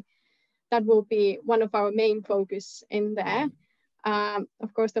be one of our main focus in there.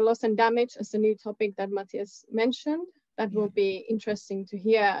 Of course, the loss and damage is a new topic that Matthias mentioned. That will be interesting to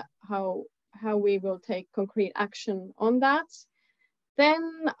hear how we will take concrete action on that.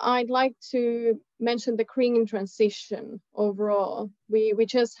 Then I'd like to mention the green transition overall. We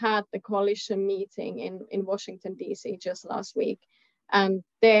just had the coalition meeting in Washington, D.C. just last week. And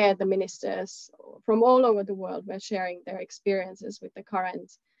there the ministers from all over the world were sharing their experiences with the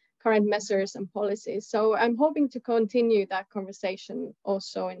current measures and policies. So I'm hoping to continue that conversation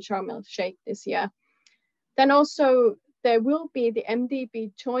also in Sharm el-Sheikh this year. Then also there will be the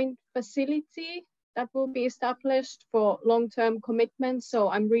MDB joint facility that will be established for long-term commitments. So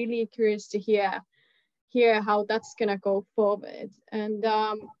I'm really curious to hear how that's gonna go forward. And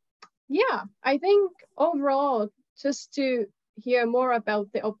I think overall, just to hear more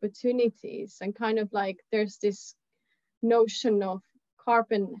about the opportunities, and kind of like there's this notion of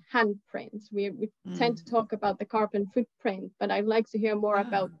carbon handprint. We tend to talk about the carbon footprint, but I'd like to hear more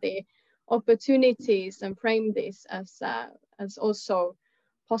about the opportunities and frame this as also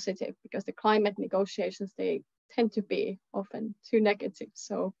positive, because the climate negotiations, they tend to be often too negative.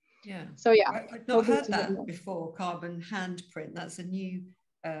 So I've not heard that before. Carbon handprint. That's a new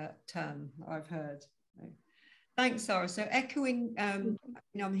term I've heard. Thanks, Sarah. So echoing, I'm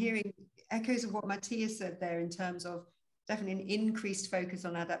hearing echoes of what Matthias said there in terms of definitely an increased focus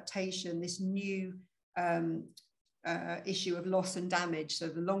on adaptation, this new issue of loss and damage. So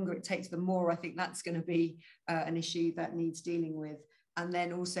the longer it takes, the more I think that's going to be an issue that needs dealing with. And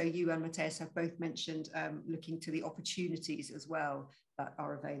then also you and Matthias have both mentioned looking to the opportunities as well that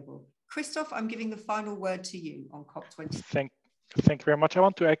are available. Christoph, I'm giving the final word to you on COP20. Thank you very much. I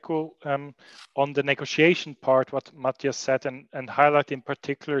want to echo on the negotiation part what Matthias said and highlight in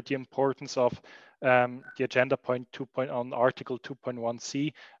particular the importance of the agenda point 2 on Article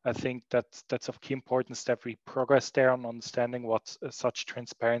 2.1c. I think that's of key importance that we progress there on understanding what such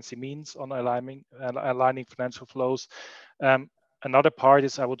transparency means on aligning financial flows. Another part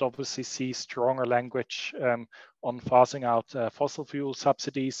is I would obviously see stronger language on phasing out fossil fuel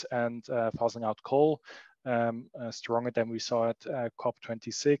subsidies and phasing out coal. Stronger than we saw at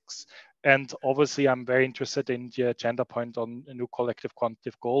COP26. And obviously, I'm very interested in the agenda point on a new collective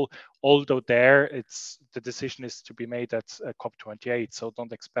quantitative goal, although there the decision is to be made at COP28, so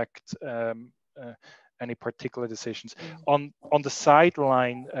don't expect any particular decisions. On the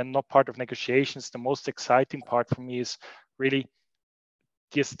sideline and not part of negotiations, the most exciting part for me is really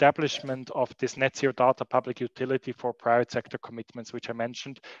the establishment of this net zero data public utility for private sector commitments, which I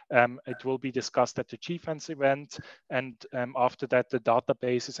mentioned. It will be discussed at the G-Fence event, and after that, the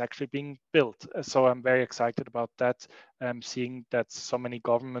database is actually being built. So I'm very excited about that, seeing that so many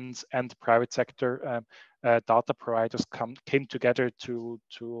governments and private sector data providers came together to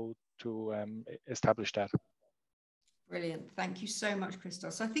establish that. Brilliant. Thank you so much,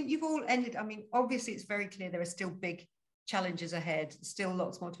 Christoph. So I think you've all ended, I mean, obviously it's very clear there are still big challenges ahead, still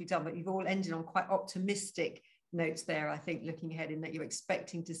lots more to be done, but you've all ended on quite optimistic notes there, I think, looking ahead in that you're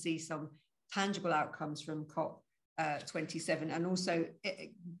expecting to see some tangible outcomes from COP27 and also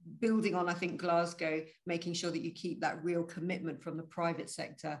building on, I think, Glasgow, making sure that you keep that real commitment from the private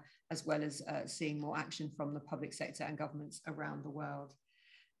sector as well as seeing more action from the public sector and governments around the world.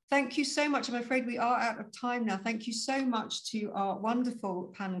 Thank you so much. I'm afraid we are out of time now. Thank you so much to our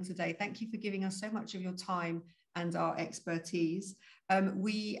wonderful panel today. Thank you for giving us so much of your time and our expertise.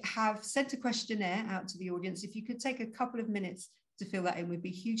 We have sent a questionnaire out to the audience. If you could take a couple of minutes to fill that in, we'd be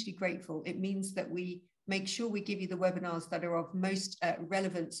hugely grateful. It means that we make sure we give you the webinars that are of most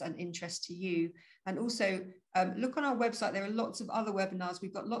relevance and interest to you. And also look on our website, there are lots of other webinars.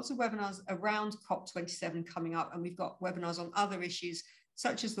 We've got lots of webinars around COP27 coming up, and we've got webinars on other issues,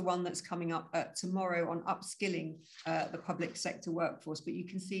 such as the one that's coming up tomorrow on upskilling the public sector workforce. But you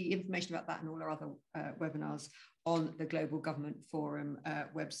can see information about that and all our other webinars on the Global Government Forum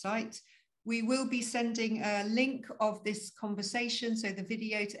website. We will be sending a link of this conversation, so the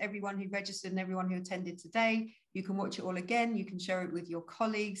video, to everyone who registered and everyone who attended today. You can watch it all again, you can share it with your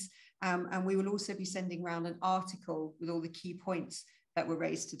colleagues, and we will also be sending around an article with all the key points that were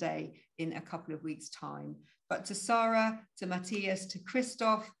raised today in a couple of weeks' time. But to Sarah, to Matthias, to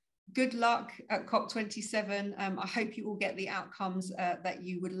Christoph, good luck at COP27. I hope you all get the outcomes that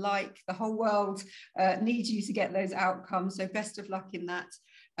you would like. The whole world needs you to get those outcomes, so best of luck in that.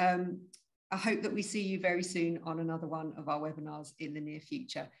 I hope that we see you very soon on another one of our webinars in the near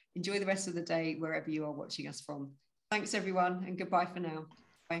future. Enjoy the rest of the day wherever you are watching us from. Thanks everyone, and goodbye for now.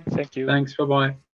 Bye. Thank you. Thanks, bye-bye.